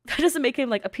that doesn't make him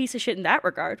like a piece of shit in that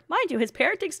regard. Mind you, his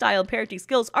parenting style and parenting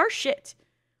skills are shit.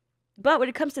 But when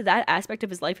it comes to that aspect of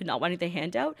his life and not wanting the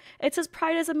handout, it's his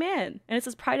pride as a man. And it's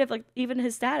his pride of like even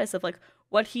his status of like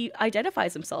what he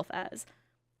identifies himself as.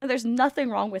 And there's nothing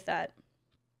wrong with that.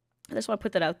 I just want to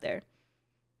put that out there.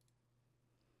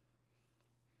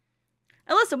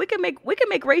 And listen, we can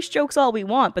make race jokes all we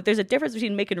want, but there's a difference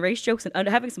between making race jokes and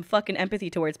having some fucking empathy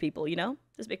towards people, you know?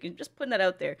 Just putting that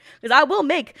out there. Because I will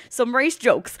make some race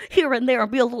jokes here and there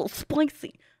and be a little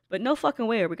spicy. But no fucking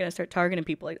way are we gonna start targeting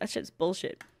people like that. Shit's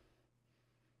bullshit.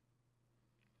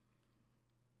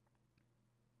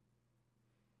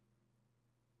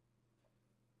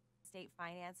 State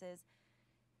finances.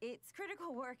 It's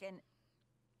critical work and...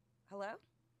 Hello?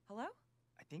 Hello?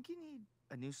 I think you need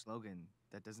a new slogan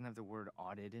that doesn't have the word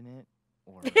audit in it,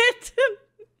 or...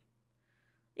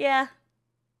 Yeah.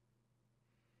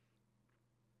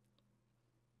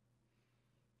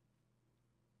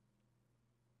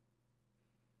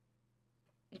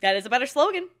 That is a better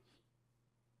slogan.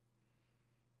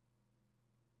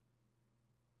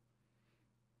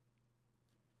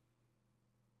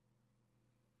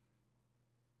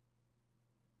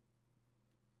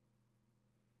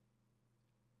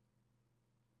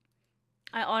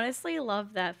 I honestly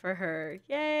love that for her.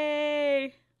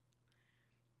 Yay!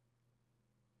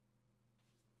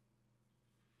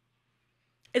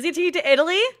 Is he taking you to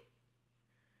Italy?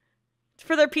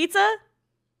 For their pizza?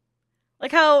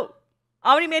 Like how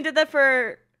Omni-Man did that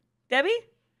for Debbie?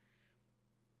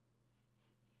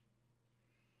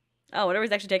 Oh, whatever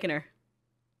he's actually taking her.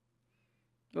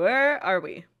 Where are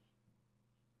we?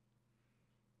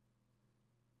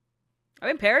 Are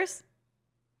we in Paris?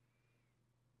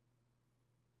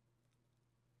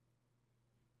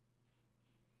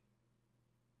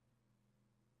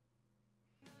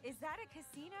 Is that a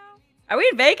casino? Are we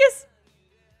in Vegas?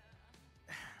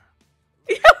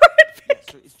 Yeah, we're in Vegas.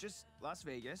 Yeah, so it's just Las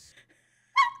Vegas.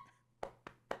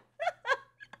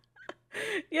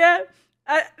 Yeah.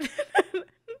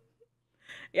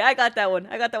 Yeah, I got that one.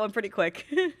 I got that one pretty quick.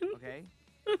 Okay.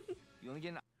 You only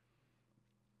get an...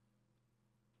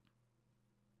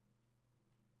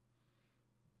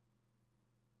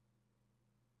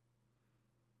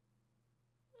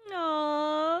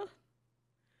 Aww.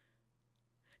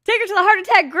 Take her to the Heart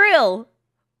Attack Grill.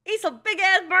 Eat some big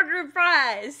ass burger and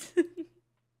fries.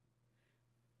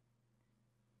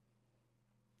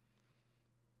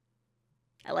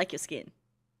 I like your skin.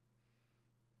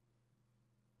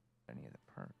 Any of the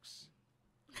perks.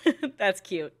 That's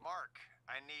cute. Mark,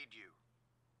 I need you.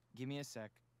 Give me a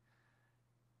sec.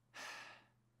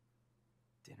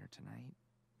 Dinner tonight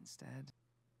instead.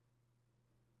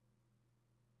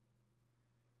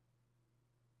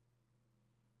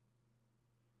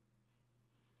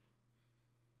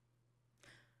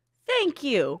 Thank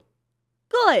you.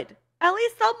 Good. At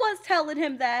least someone's telling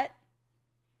him that.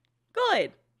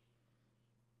 Good.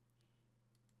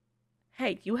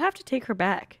 Hey, you have to take her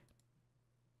back.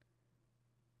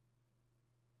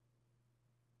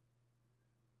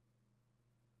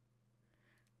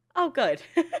 Oh, good.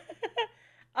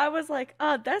 I was like,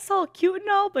 that's all cute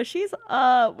and all, but she's,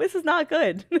 this is not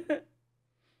good.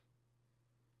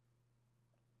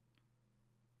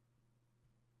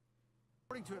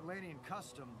 According to Atlantean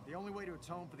custom, the only way to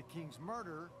atone for the king's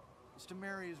murder is to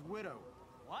marry his widow.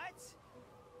 What?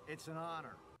 It's an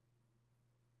honor.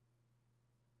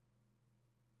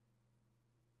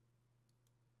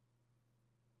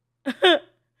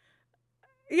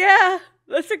 Yeah,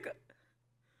 that's a good...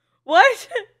 What?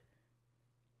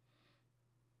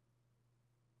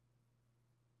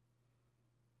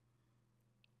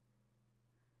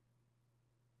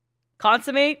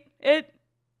 Consummate it?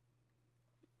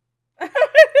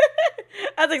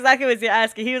 That's exactly what he was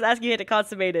asking. He was asking you to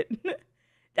consummate it.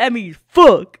 That means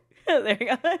fuck. There you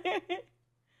go.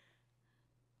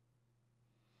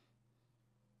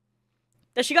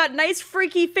 That she got nice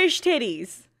freaky fish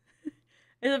titties.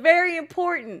 It's very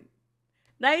important.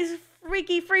 Nice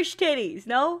freaky fish titties.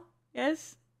 No?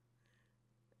 Yes?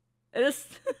 This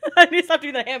I need to stop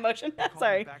doing the hand motion.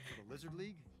 Sorry. Back to the Lizard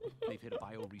League? They've hit a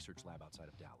bio-research lab outside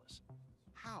of Dallas.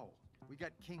 How? We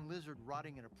got King Lizard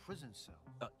rotting in a prison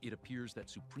cell. It appears that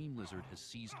Supreme Lizard has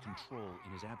seized control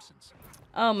in his absence.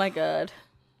 Oh my god.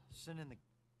 Send in the...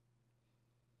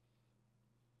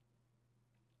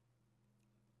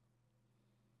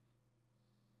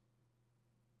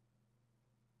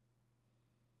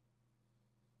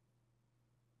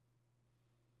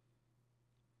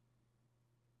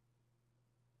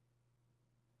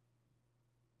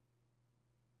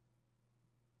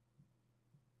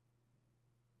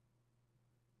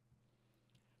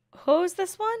 Who's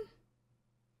this one?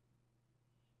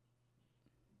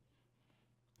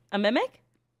 A mimic?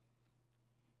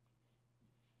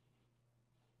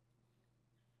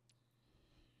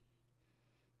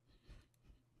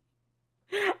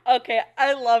 Okay,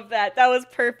 I love that. That was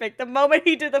perfect. The moment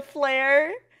he did the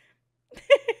flare,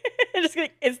 just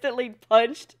getting instantly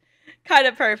punched. Kind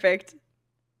of perfect.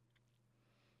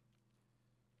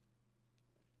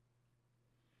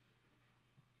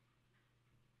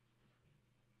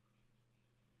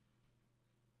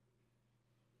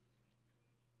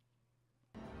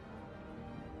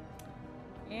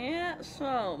 Yeah,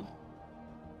 so.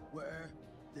 Wear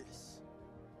this.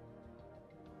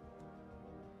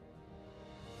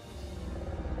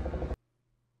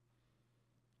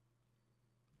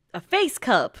 A face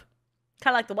cup.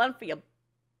 Kind of like the one for your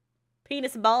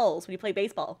penis and balls when you play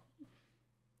baseball.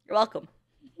 You're welcome.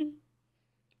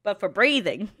 But for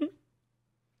breathing.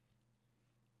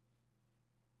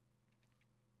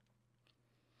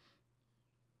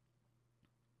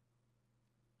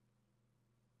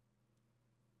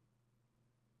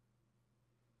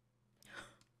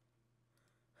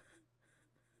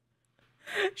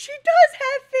 She does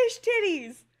have fish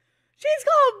titties. She's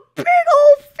got big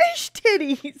old fish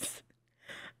titties.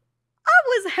 I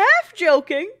was half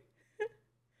joking.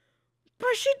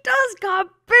 But she does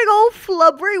got big old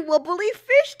flubbery wobbly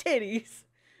fish titties.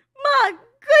 My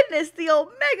goodness, the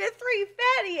omega-3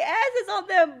 fatty acids on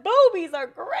them boobies are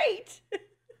great.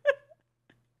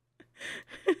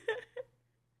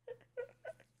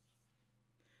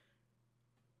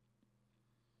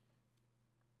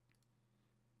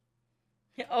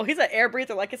 Oh, he's an air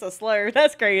breather like it's a slur.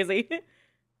 That's crazy.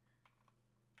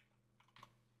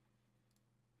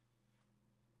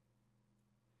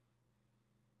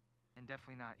 And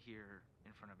definitely not here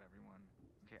in front of everyone.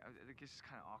 Okay, I think this is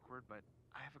kind of awkward, but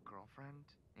I have a girlfriend.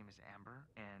 Name is Amber,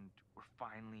 and we're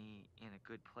finally in a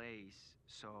good place.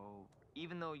 So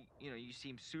even though you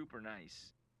seem super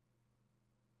nice.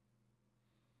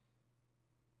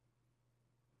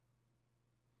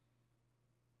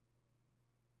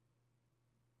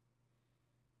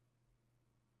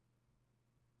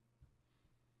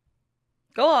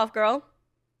 Go off, girl.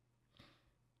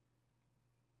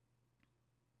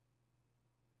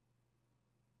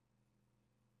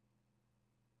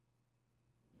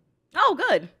 Oh,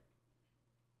 good.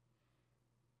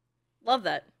 Love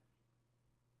that.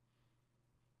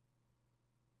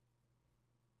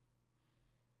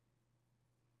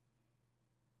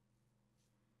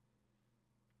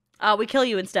 We kill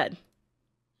you instead.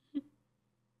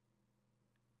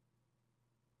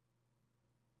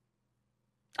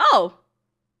 Oh.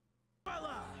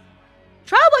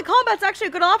 Trial by combat's actually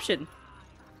a good option.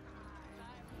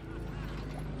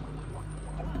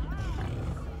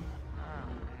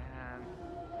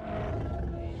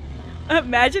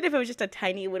 Imagine if it was just a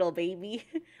tiny little baby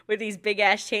with these big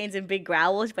ass chains and big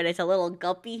growls, but it's a little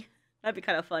guppy. That'd be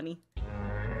kind of funny.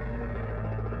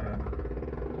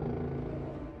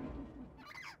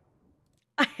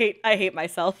 I hate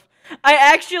myself. I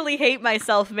actually hate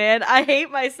myself, man. I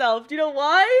hate myself. Do you know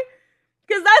why?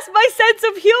 Because that's my sense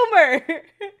of humor.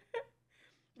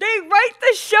 They write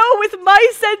the show with my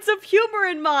sense of humor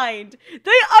in mind.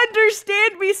 They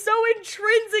understand me so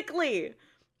intrinsically.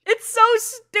 It's so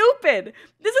stupid.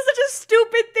 This is such a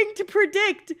stupid thing to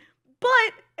predict.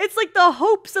 But it's like the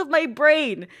hopes of my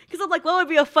brain. Because I'm like, what would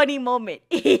be a funny moment?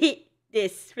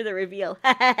 This for the reveal.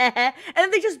 And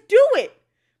then they just do it.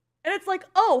 And it's like,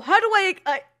 oh, how do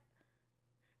I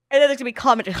and then there's gonna be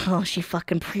commenting, oh, she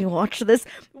fucking pre-watched this.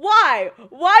 Why?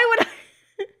 Why would I?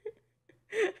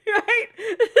 Right?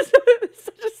 It's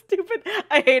such a stupid.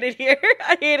 I hate it here.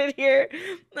 I hate it here.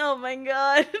 Oh my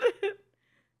god.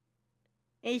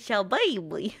 It's a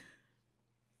baby.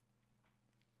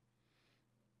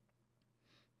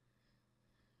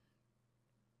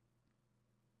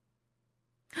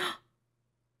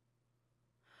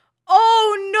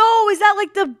 Oh no, is that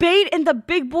like the bait and the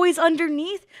big boys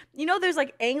underneath? You know there's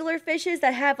like angler fishes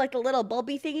that have like a little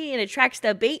bulby thingy and it attracts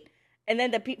the bait? And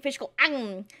then the fish go,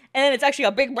 and then it's actually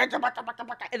a big, and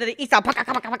then it eats a.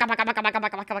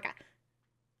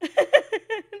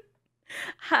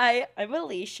 Hi, I'm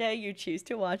Alicia. You choose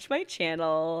to watch my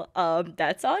channel.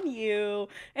 That's on you.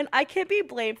 And I can't be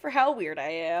blamed for how weird I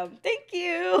am. Thank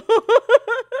you.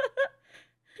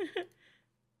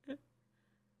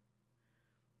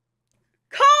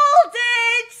 Called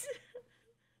it!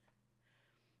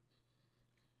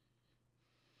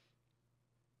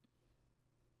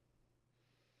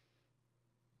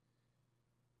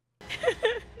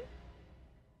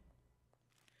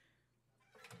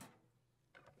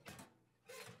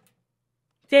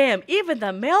 Damn, even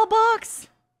the mailbox?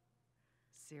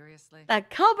 Seriously? The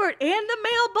cupboard and the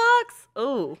mailbox?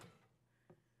 Ooh.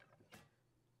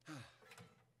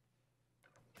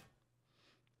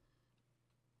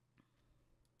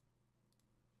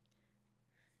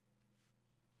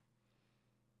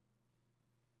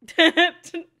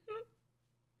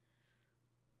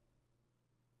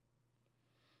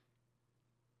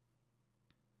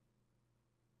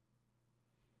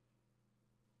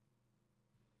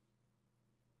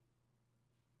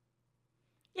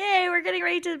 Yay, we're getting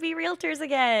ready to be realtors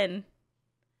again.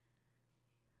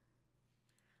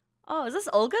 Oh, is this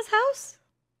Olga's house?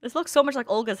 This looks so much like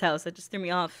Olga's house. It just threw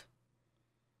me off.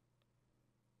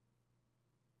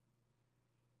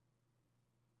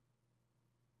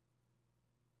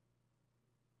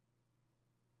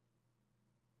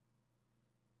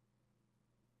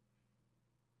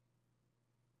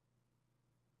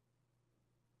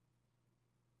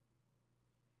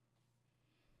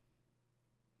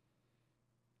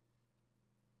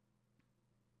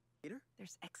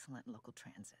 There's excellent local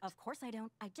transit. Of course I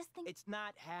don't. I just think It's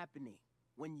not happening.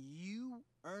 When you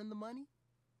earn the money,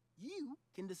 you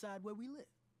can decide where we live.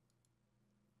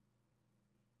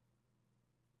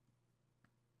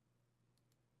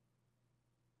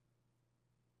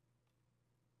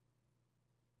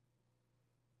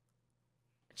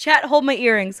 Chat, hold my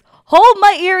earrings. Hold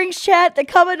my earrings, chat. They're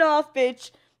coming off,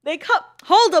 bitch. They come.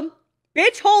 Hold them.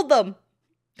 Bitch, hold them.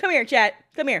 Come here, chat.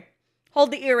 Come here. Hold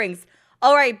the earrings.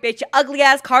 All right, bitch, you ugly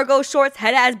ass cargo shorts,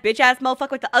 head ass, bitch ass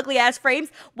motherfucker with the ugly ass frames.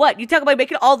 What? You talk about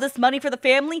making all this money for the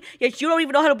family, yet you don't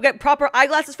even know how to get proper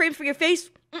eyeglasses frames for your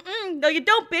face? No, you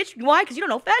don't, bitch. Why? Because you don't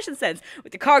know fashion sense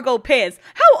with the cargo pants.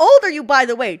 How old are you, by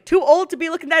the way? Too old to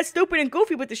be looking that stupid and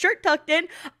goofy with the shirt tucked in?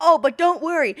 Oh, but don't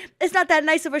worry. It's not that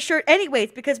nice of a shirt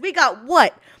anyways, because we got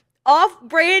what?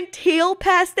 Off-brand teal,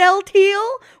 pastel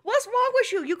teal? What's wrong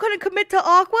with you? You couldn't commit to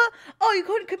aqua? Oh, you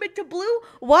couldn't commit to blue?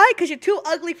 Why? Because you're too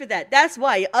ugly for that. That's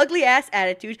why. Your ugly ass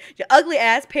attitude, your ugly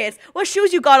ass pants. What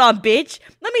shoes you got on, bitch?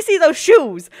 Let me see those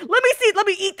shoes. Let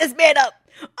me eat this man up.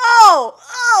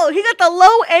 Oh, he got the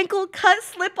low ankle cut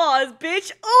slip-ons,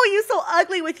 bitch. Oh, you so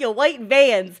ugly with your white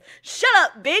Vans. Shut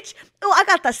up, bitch. Oh, I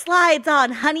got the slides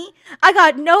on, honey. I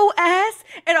got no ass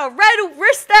and a red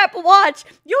wrist strap watch.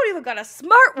 You don't even got a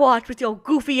smartwatch with your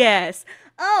goofy ass.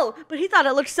 Oh, but he thought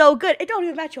it looked so good. It don't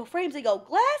even match your frames and your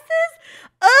glasses.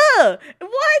 What?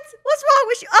 What's wrong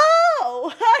with you?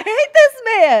 Oh, I hate this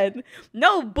man.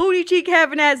 No booty cheek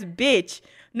having ass bitch.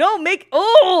 No make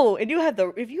and if you have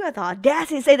the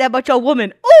audacity to say that about your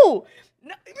woman, no.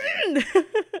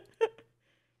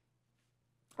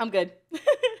 I'm good.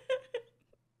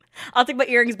 I'll take my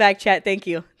earrings back, chat. Thank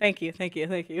you.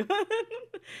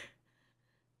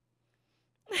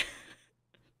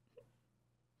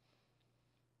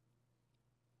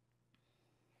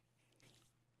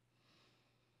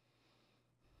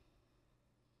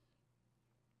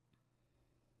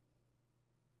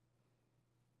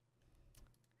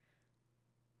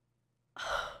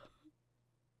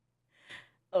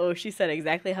 Oh, she said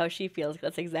exactly how she feels.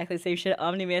 That's exactly the same shit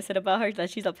Omni-Man said about her, that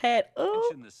she's a pet.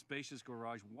 Oh. In the spacious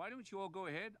garage. Why don't you all go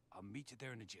ahead? I'll meet you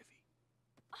there in a jiffy.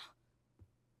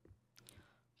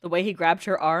 The way he grabbed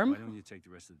her arm? Why don't you take the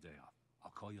rest of the day off?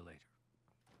 I'll call you later.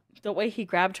 The way he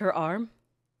grabbed her arm?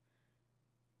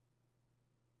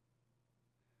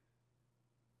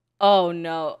 Oh,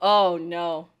 no. Oh,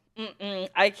 no.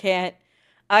 I can't.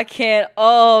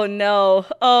 Oh, no.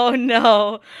 Oh,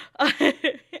 no.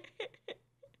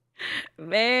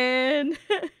 Man.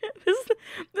 This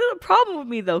is a problem with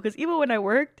me, though, because even when I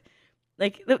worked,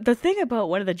 like, the thing about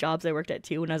one of the jobs I worked at,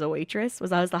 too, when I was a waitress,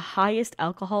 was I was the highest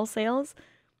alcohol sales,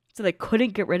 so they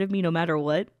couldn't get rid of me no matter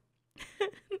what.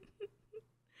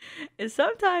 And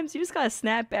sometimes you just gotta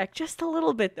snap back just a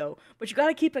little bit, though. But you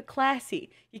gotta keep it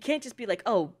classy. You can't just be like,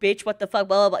 oh, bitch, what the fuck,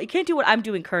 blah, blah, blah. You can't do what I'm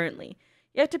doing currently.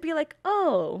 You have to be like,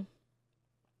 oh,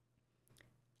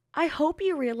 I hope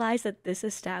you realize that this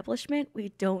establishment,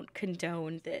 we don't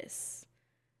condone this.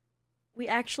 We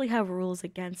actually have rules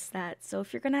against that. So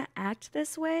if you're gonna act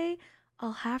this way,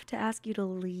 I'll have to ask you to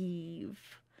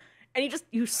leave. And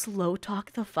you slow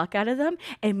talk the fuck out of them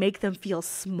and make them feel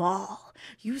small.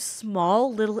 You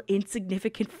small, little,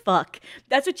 insignificant fuck.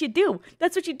 That's what you do.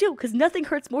 Because nothing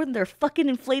hurts more than their fucking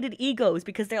inflated egos.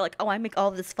 Because they're like, oh, I make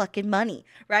all this fucking money,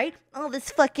 right? All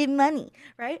this fucking money,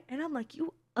 right? And I'm like,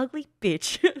 you ugly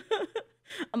bitch.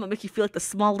 I'm gonna make you feel like the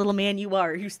small little man you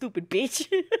are, you stupid bitch.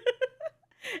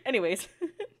 Anyways.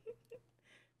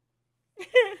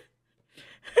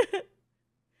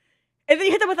 And then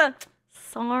you hit them with a...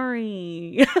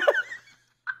 sorry.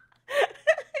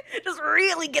 Just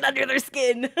really get under their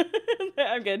skin.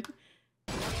 I'm good.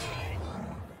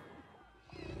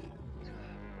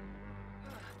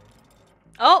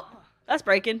 Oh, that's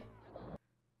breaking.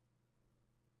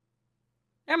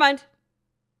 Never mind.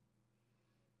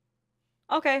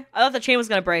 Okay, I thought the chain was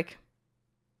gonna break.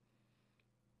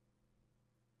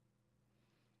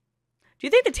 Do you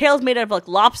think the tail's made out of like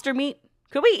lobster meat?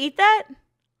 Could we eat that?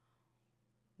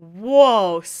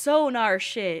 Whoa, sonar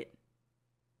shit.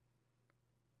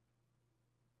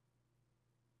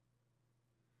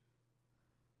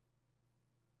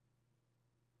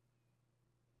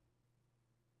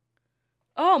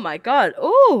 Oh my god.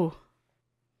 Ooh.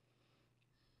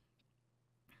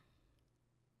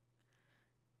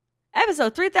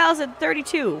 Episode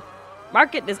 3032.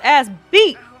 Mark getting his ass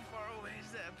beat.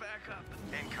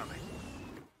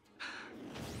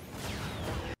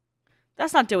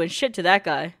 That's not doing shit to that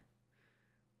guy.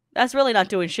 That's really not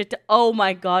doing shit to... Oh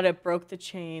my god, it broke the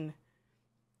chain.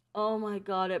 Oh my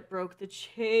god, it broke the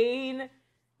chain.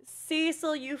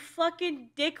 Cecil, you fucking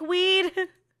dickweed.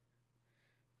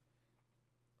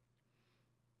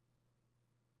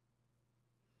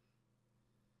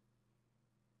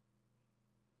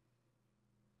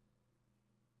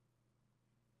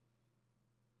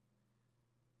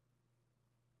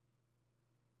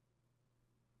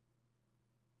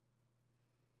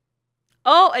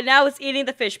 Oh, and now it's eating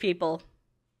the fish people.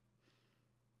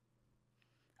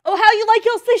 Oh, how you like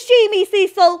your sashimi,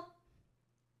 Cecil?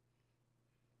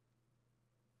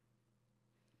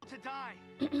 To die.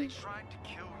 They tried to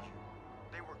kill you.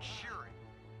 They were cheering.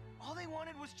 All they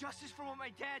wanted was justice for what my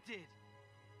dad did.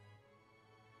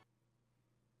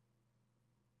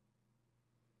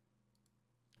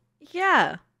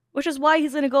 Yeah, which is why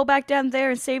he's gonna go back down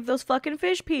there and save those fucking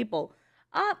fish people.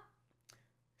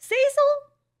 Cecil?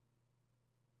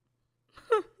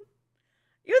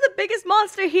 You're the biggest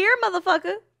monster here,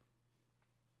 motherfucker.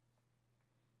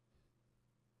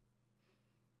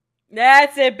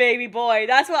 That's it, baby boy.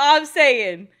 That's what I'm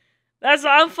saying. That's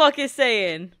what I'm fucking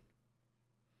saying.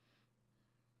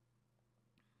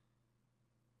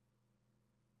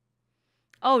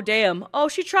 Oh, damn. Oh,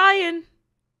 she trying.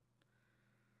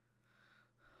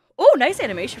 Oh, nice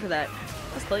animation for that.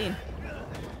 That's clean.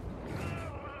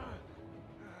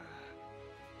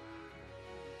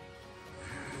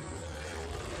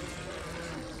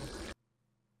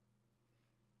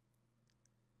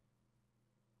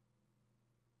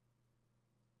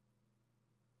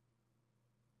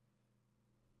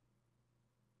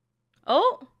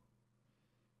 Oh.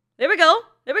 There we go.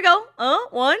 There we go.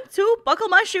 1, 2, buckle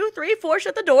my shoe. 3, 4,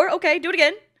 shut the door. Okay, do it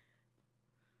again.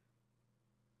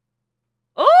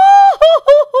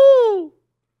 Oh!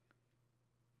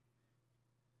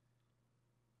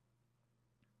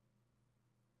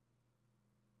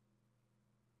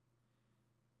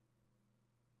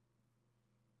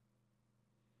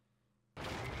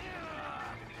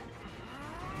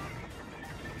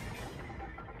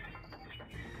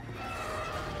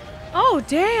 Oh,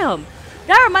 damn.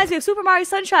 That reminds me of Super Mario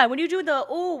Sunshine. When you do the,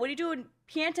 when you do in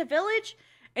Pianta Village,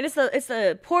 and it's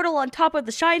the portal on top of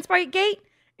the Shine Sprite gate,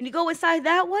 and you go inside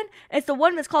that one, and it's the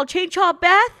one that's called Chain Chomp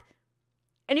Bath,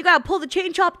 and you gotta pull the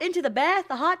Chain Chomp into the bath,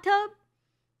 the hot tub,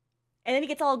 and then it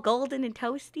gets all golden and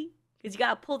toasty, because you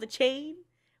gotta pull the chain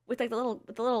with like the little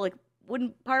like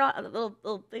wooden part on, the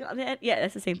little thing on the end. Yeah,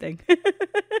 that's the same thing.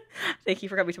 Thank you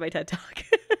for coming to my TED Talk.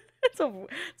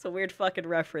 It's a weird fucking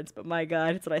reference, but my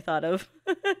god, it's what I thought of.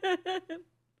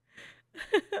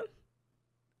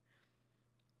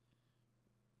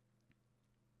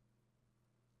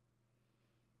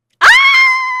 Ah!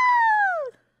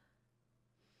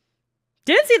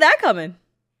 Didn't see that coming.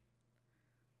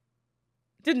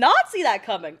 Did not see that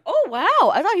coming. Oh,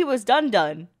 wow. I thought he was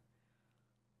done.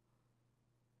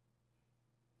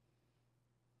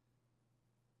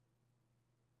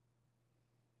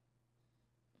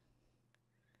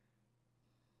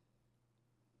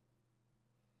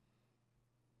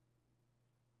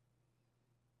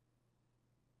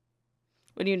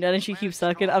 When you're done and she keeps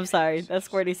sucking. I'm sorry. That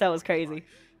squirty sound was crazy.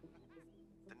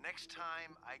 The next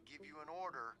time I give you an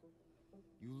order,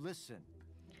 you listen.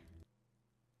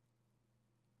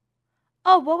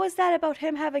 Oh, what was that about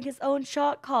him having his own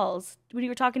shot calls when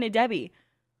you were talking to Debbie?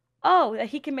 Oh, that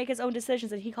he can make his own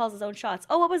decisions and he calls his own shots.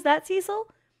 Oh, what was that, Cecil?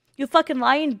 You fucking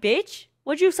lying bitch?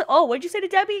 What'd you say? Oh, what'd you say to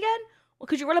Debbie again? Well,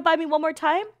 could you run it by me one more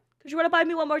time? Could you run it by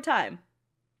me one more time?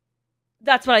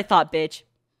 That's what I thought, bitch.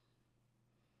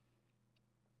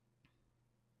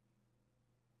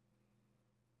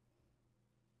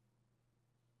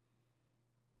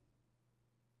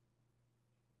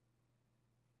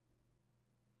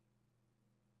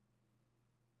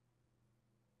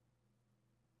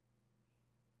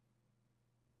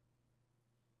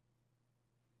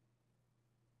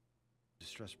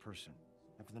 Distressed person.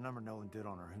 After the number Nolan did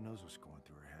on her, who knows what's going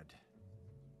through her head.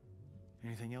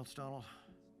 Anything else, Donald?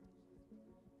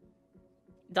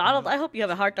 Donald, I hope you have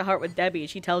a heart-to-heart with Debbie and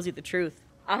she tells you the truth.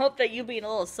 I hope that you being a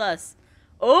little sus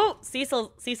Oh,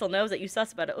 Cecil knows that you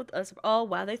sus about it. Oh,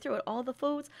 wow, they threw out all the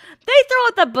foods. They throw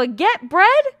out the baguette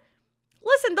bread?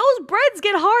 Listen, those breads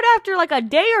get hard after like a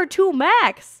day or two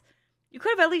max. You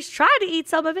could have at least tried to eat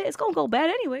some of it. It's gonna go bad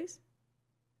anyways.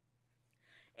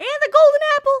 And the golden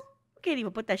apple. We can't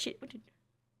even put that shit.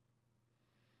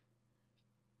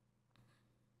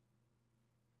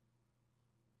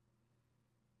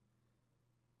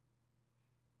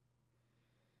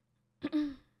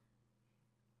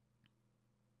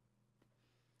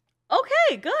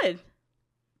 Okay, good.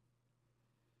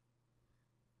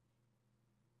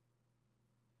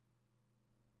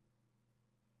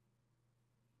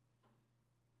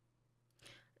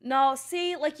 No,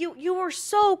 see, like you were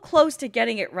so close to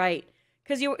getting it right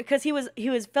because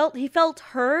he felt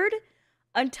heard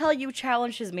until you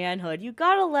challenged his manhood. You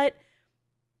gotta let.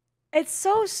 It's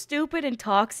so stupid and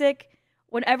toxic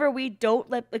whenever we don't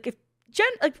let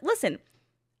listen.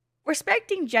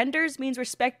 Respecting genders means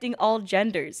respecting all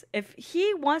genders. If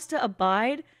he wants to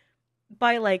abide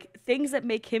by like things that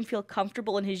make him feel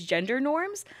comfortable in his gender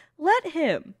norms, let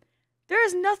him. There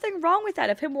is nothing wrong with that.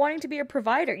 Of him wanting to be a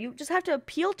provider, you just have to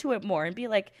appeal to it more and be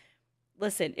like,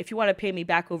 listen, if you want to pay me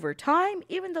back over time,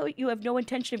 even though you have no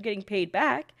intention of getting paid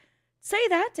back, say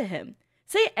that to him.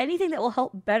 Say anything that will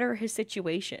help better his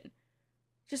situation.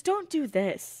 Just don't do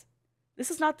this. This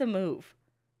is not the move.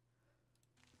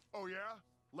 Oh yeah?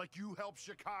 Like you helped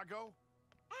Chicago?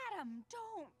 Adam,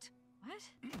 don't. What?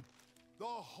 The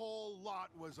whole lot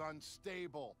was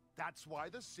unstable. That's why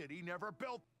the city never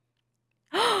built.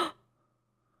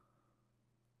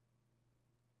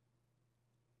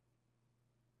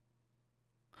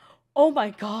 Oh my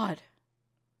God.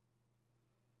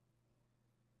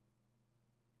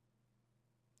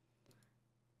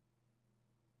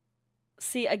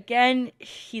 See, again,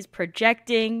 he's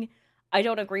projecting. I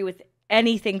don't agree with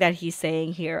anything that he's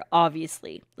saying here,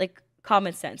 obviously. Like,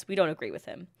 common sense. We don't agree with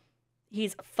him.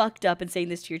 He's fucked up and saying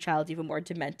this to your child even more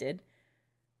demented.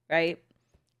 Right?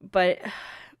 But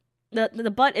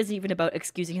the butt isn't even about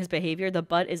excusing his behavior. The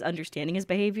butt is understanding his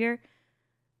behavior.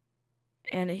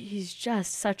 And he's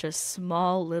just such a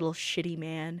small little shitty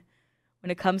man when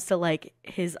it comes to like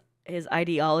his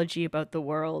ideology about the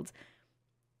world.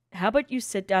 How about you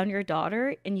sit down your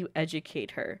daughter and you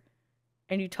educate her?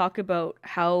 And you talk about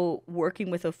how working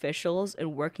with officials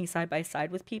and working side by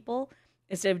side with people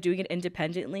instead of doing it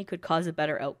independently could cause a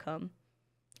better outcome.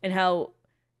 And how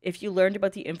if you learned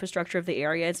about the infrastructure of the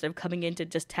area instead of coming in to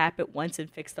just tap it once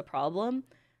and fix the problem,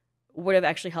 would have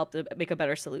actually helped to make a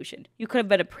better solution. You could have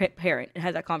been a parent and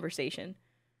had that conversation.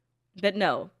 But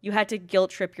no, you had to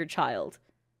guilt trip your child.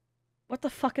 What the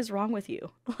fuck is wrong with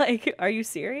you? Like, are you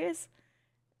serious?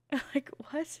 Like,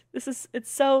 what?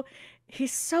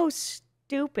 He's so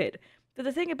stupid. But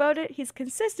the thing about it, he's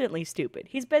consistently stupid.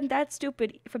 He's been that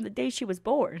stupid from the day she was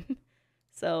born.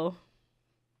 So...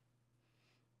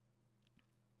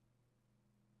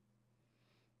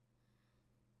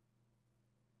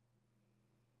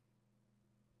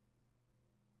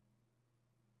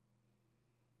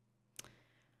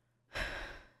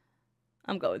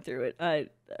 I'm going through it.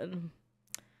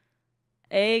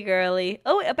 Hey, girly.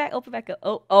 Oh, open back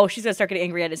up. Oh, she's gonna start getting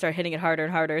angry at it and start hitting it harder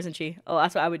and harder, isn't she? Oh,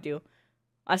 that's what I would do.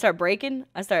 I start breaking.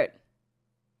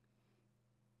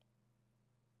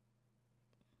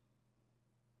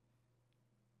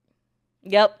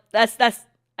 Yep, that's.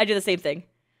 I do the same thing.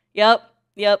 Yep.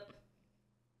 Yep.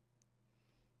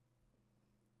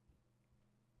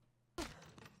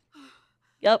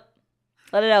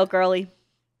 Let it out, girly.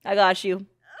 I got you.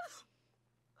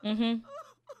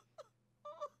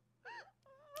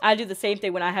 I do the same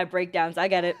thing when I have breakdowns. I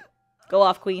get it. Go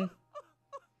off, queen.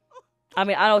 I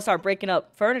mean, I don't start breaking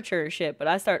up furniture or shit, but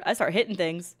I start hitting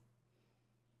things.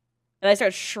 And I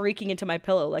start shrieking into my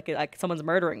pillow like someone's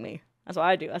murdering me. That's what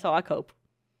I do. That's how I cope.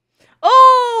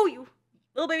 Oh, you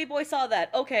little baby boy saw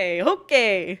that. Okay.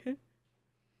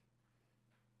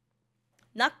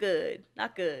 Not good.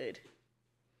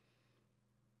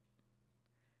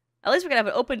 At least we're gonna have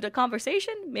an open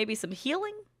conversation. Maybe some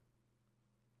healing.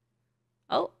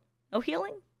 Oh, no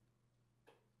healing?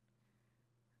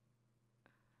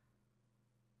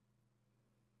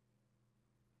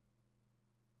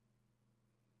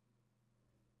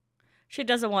 She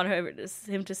doesn't want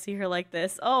him to see her like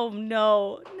this. Oh,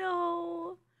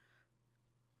 no.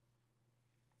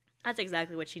 That's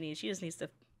exactly what she needs. She just needs to...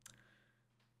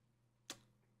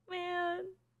 Man.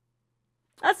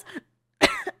 That's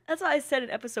why I said in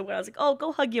episode 1, I was like, oh,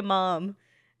 go hug your mom.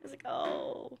 I was like,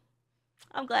 oh,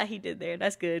 I'm glad he did there.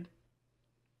 That's good.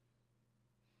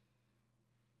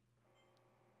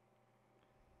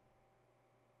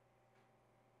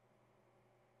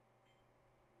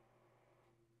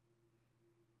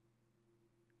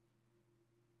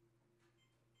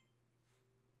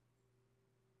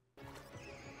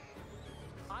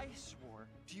 swore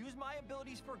to use my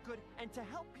abilities for good and to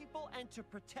help people and to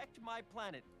protect my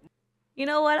planet. You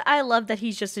know what? I love that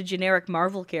he's just a generic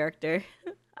Marvel character.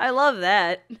 I love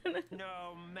that.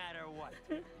 No matter what.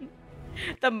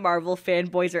 The Marvel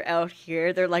fanboys are out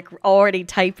here. They're like already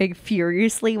typing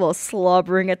furiously while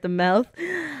slobbering at the mouth.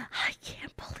 I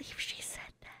can't believe she said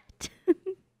that.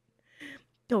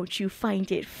 Don't you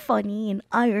find it funny in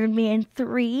Iron Man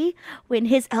 3 when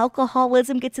his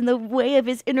alcoholism gets in the way of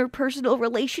his interpersonal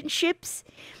relationships?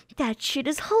 That shit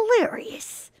is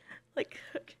hilarious. Like,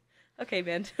 okay,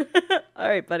 man.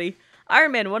 Alright, buddy.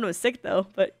 Iron Man 1 was sick, though,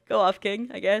 but go off, King,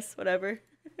 I guess. Whatever.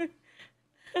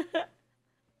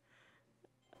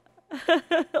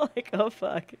 Like, oh,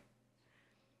 fuck.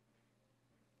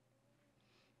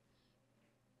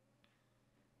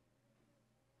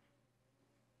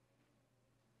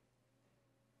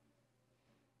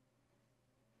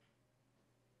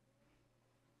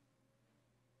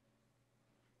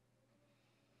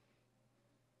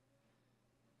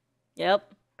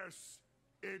 Yep. Yes,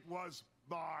 it was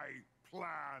my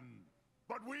plan.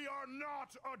 But we are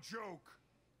not a joke.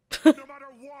 No matter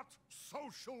what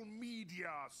social media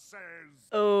says.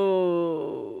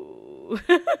 Oh.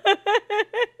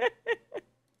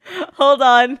 Hold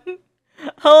on.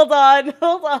 Hold on.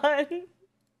 Hold on.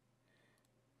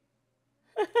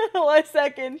 1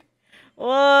 second.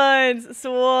 One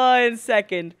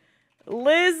second.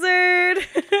 Lizard.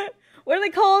 What are they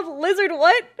called? Lizard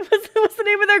what? What's the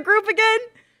name of their group again?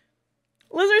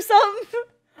 Lizard something?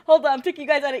 Hold on, I'm taking you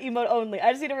guys out of emote only.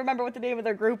 I just need to remember what the name of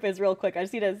their group is real quick. I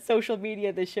just need to social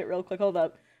media this shit real quick. Hold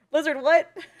up. Lizard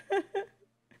what?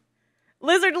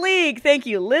 Lizard League. Thank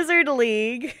you. Lizard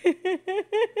League.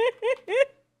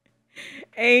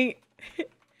 Ain't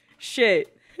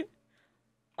shit.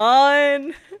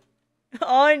 On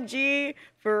G.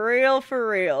 For real, for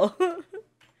real.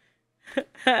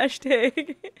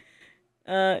 Hashtag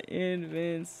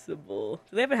Invincible.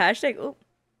 Do they have a hashtag? Oh.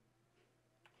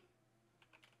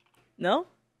 No?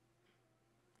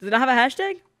 Does it not have a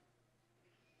hashtag?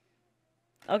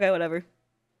 Okay, whatever.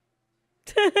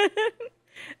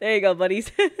 There you go,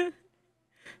 buddies.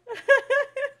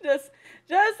 just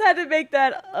had to make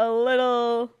that a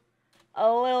little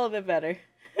bit better.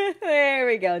 There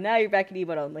we go. Now you're back in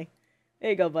emote only. There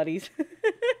you go, buddies.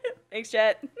 Thanks,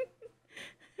 chat.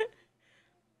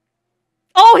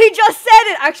 Oh, he just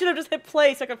said it! I should have just hit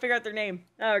play so I can figure out their name.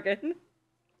 Oh, okay.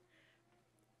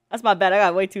 That's my bad.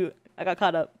 I got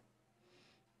caught up.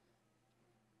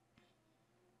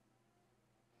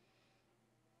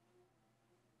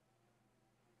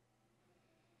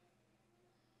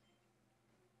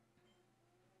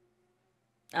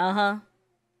 Uh-huh.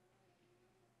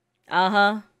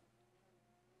 Uh-huh.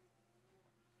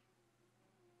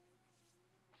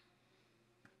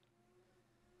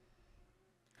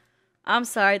 I'm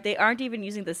sorry, they aren't even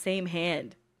using the same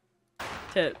hand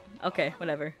to... Okay,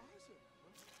 whatever.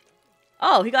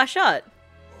 Oh, he got shot.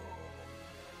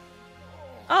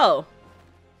 Oh.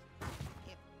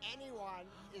 If anyone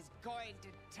is going to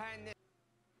turn this...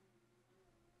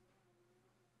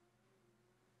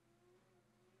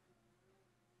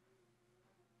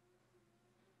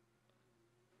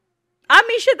 I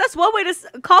mean, shit, that's one way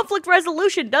to... Conflict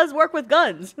resolution does work with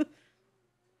guns.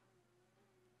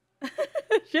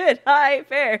 Shit, hi,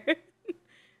 fair.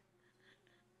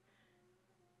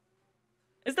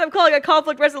 Instead of calling it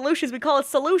conflict resolutions, we call it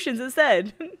solutions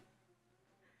instead.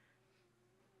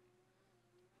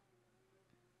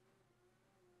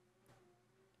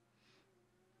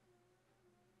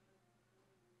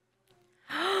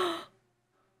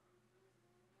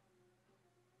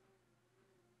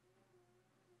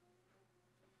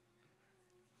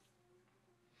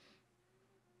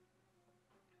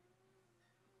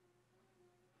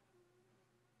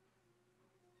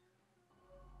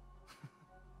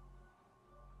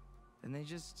 Then they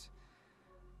just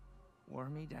wore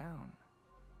me down.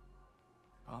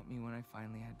 Caught me when I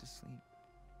finally had to sleep.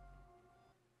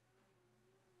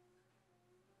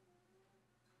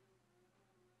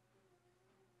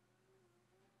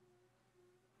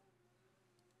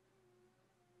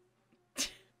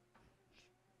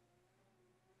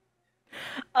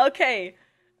 Okay.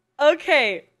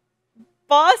 Okay.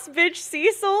 Boss bitch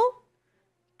Cecil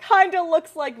kinda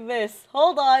looks like this.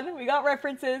 Hold on. We got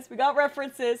references. We got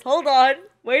references. Hold on.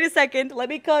 Wait a second. Let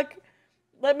me cook.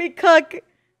 Let me cook.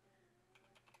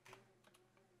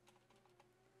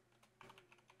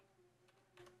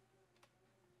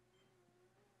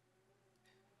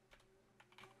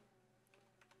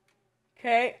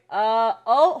 Okay.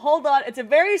 Oh, hold on. It's a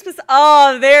very specific...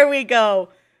 Oh, there we go.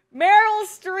 Meryl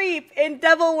Streep in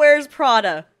Devil Wears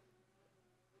Prada.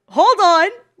 Hold on.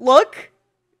 Look.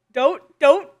 Don't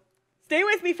Stay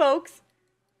with me, folks.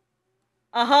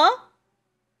 Uh-huh.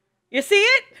 You see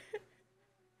it?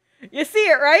 You see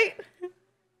it, right?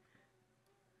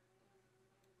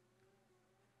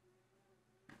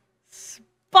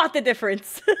 Spot the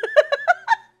difference.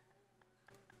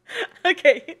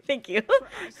 Okay, thank you.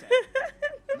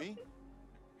 Me?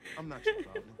 I'm not your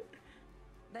problem.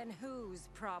 Then whose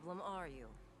problem are you?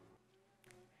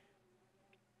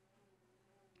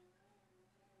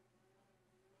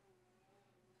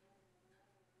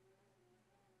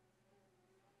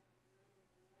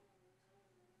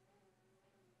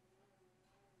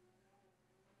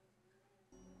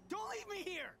 Don't leave me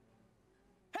here!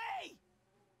 Hey!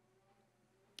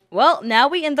 Well, now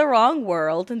we in the wrong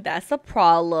world, and that's a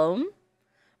problem.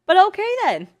 But okay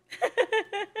then.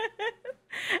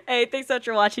 Hey, thanks so much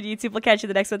for watching, YouTube. We'll catch you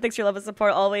in the next one. Thanks for your love and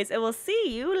support always, and we'll see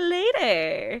you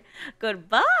later.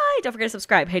 Goodbye. Don't forget to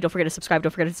subscribe. Hey, don't forget to subscribe.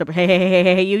 Don't forget to subscribe.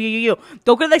 Hey, you.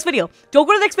 Don't go to the next video. Don't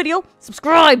go to the next video.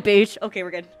 Subscribe, bitch. Okay,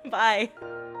 we're good. Bye.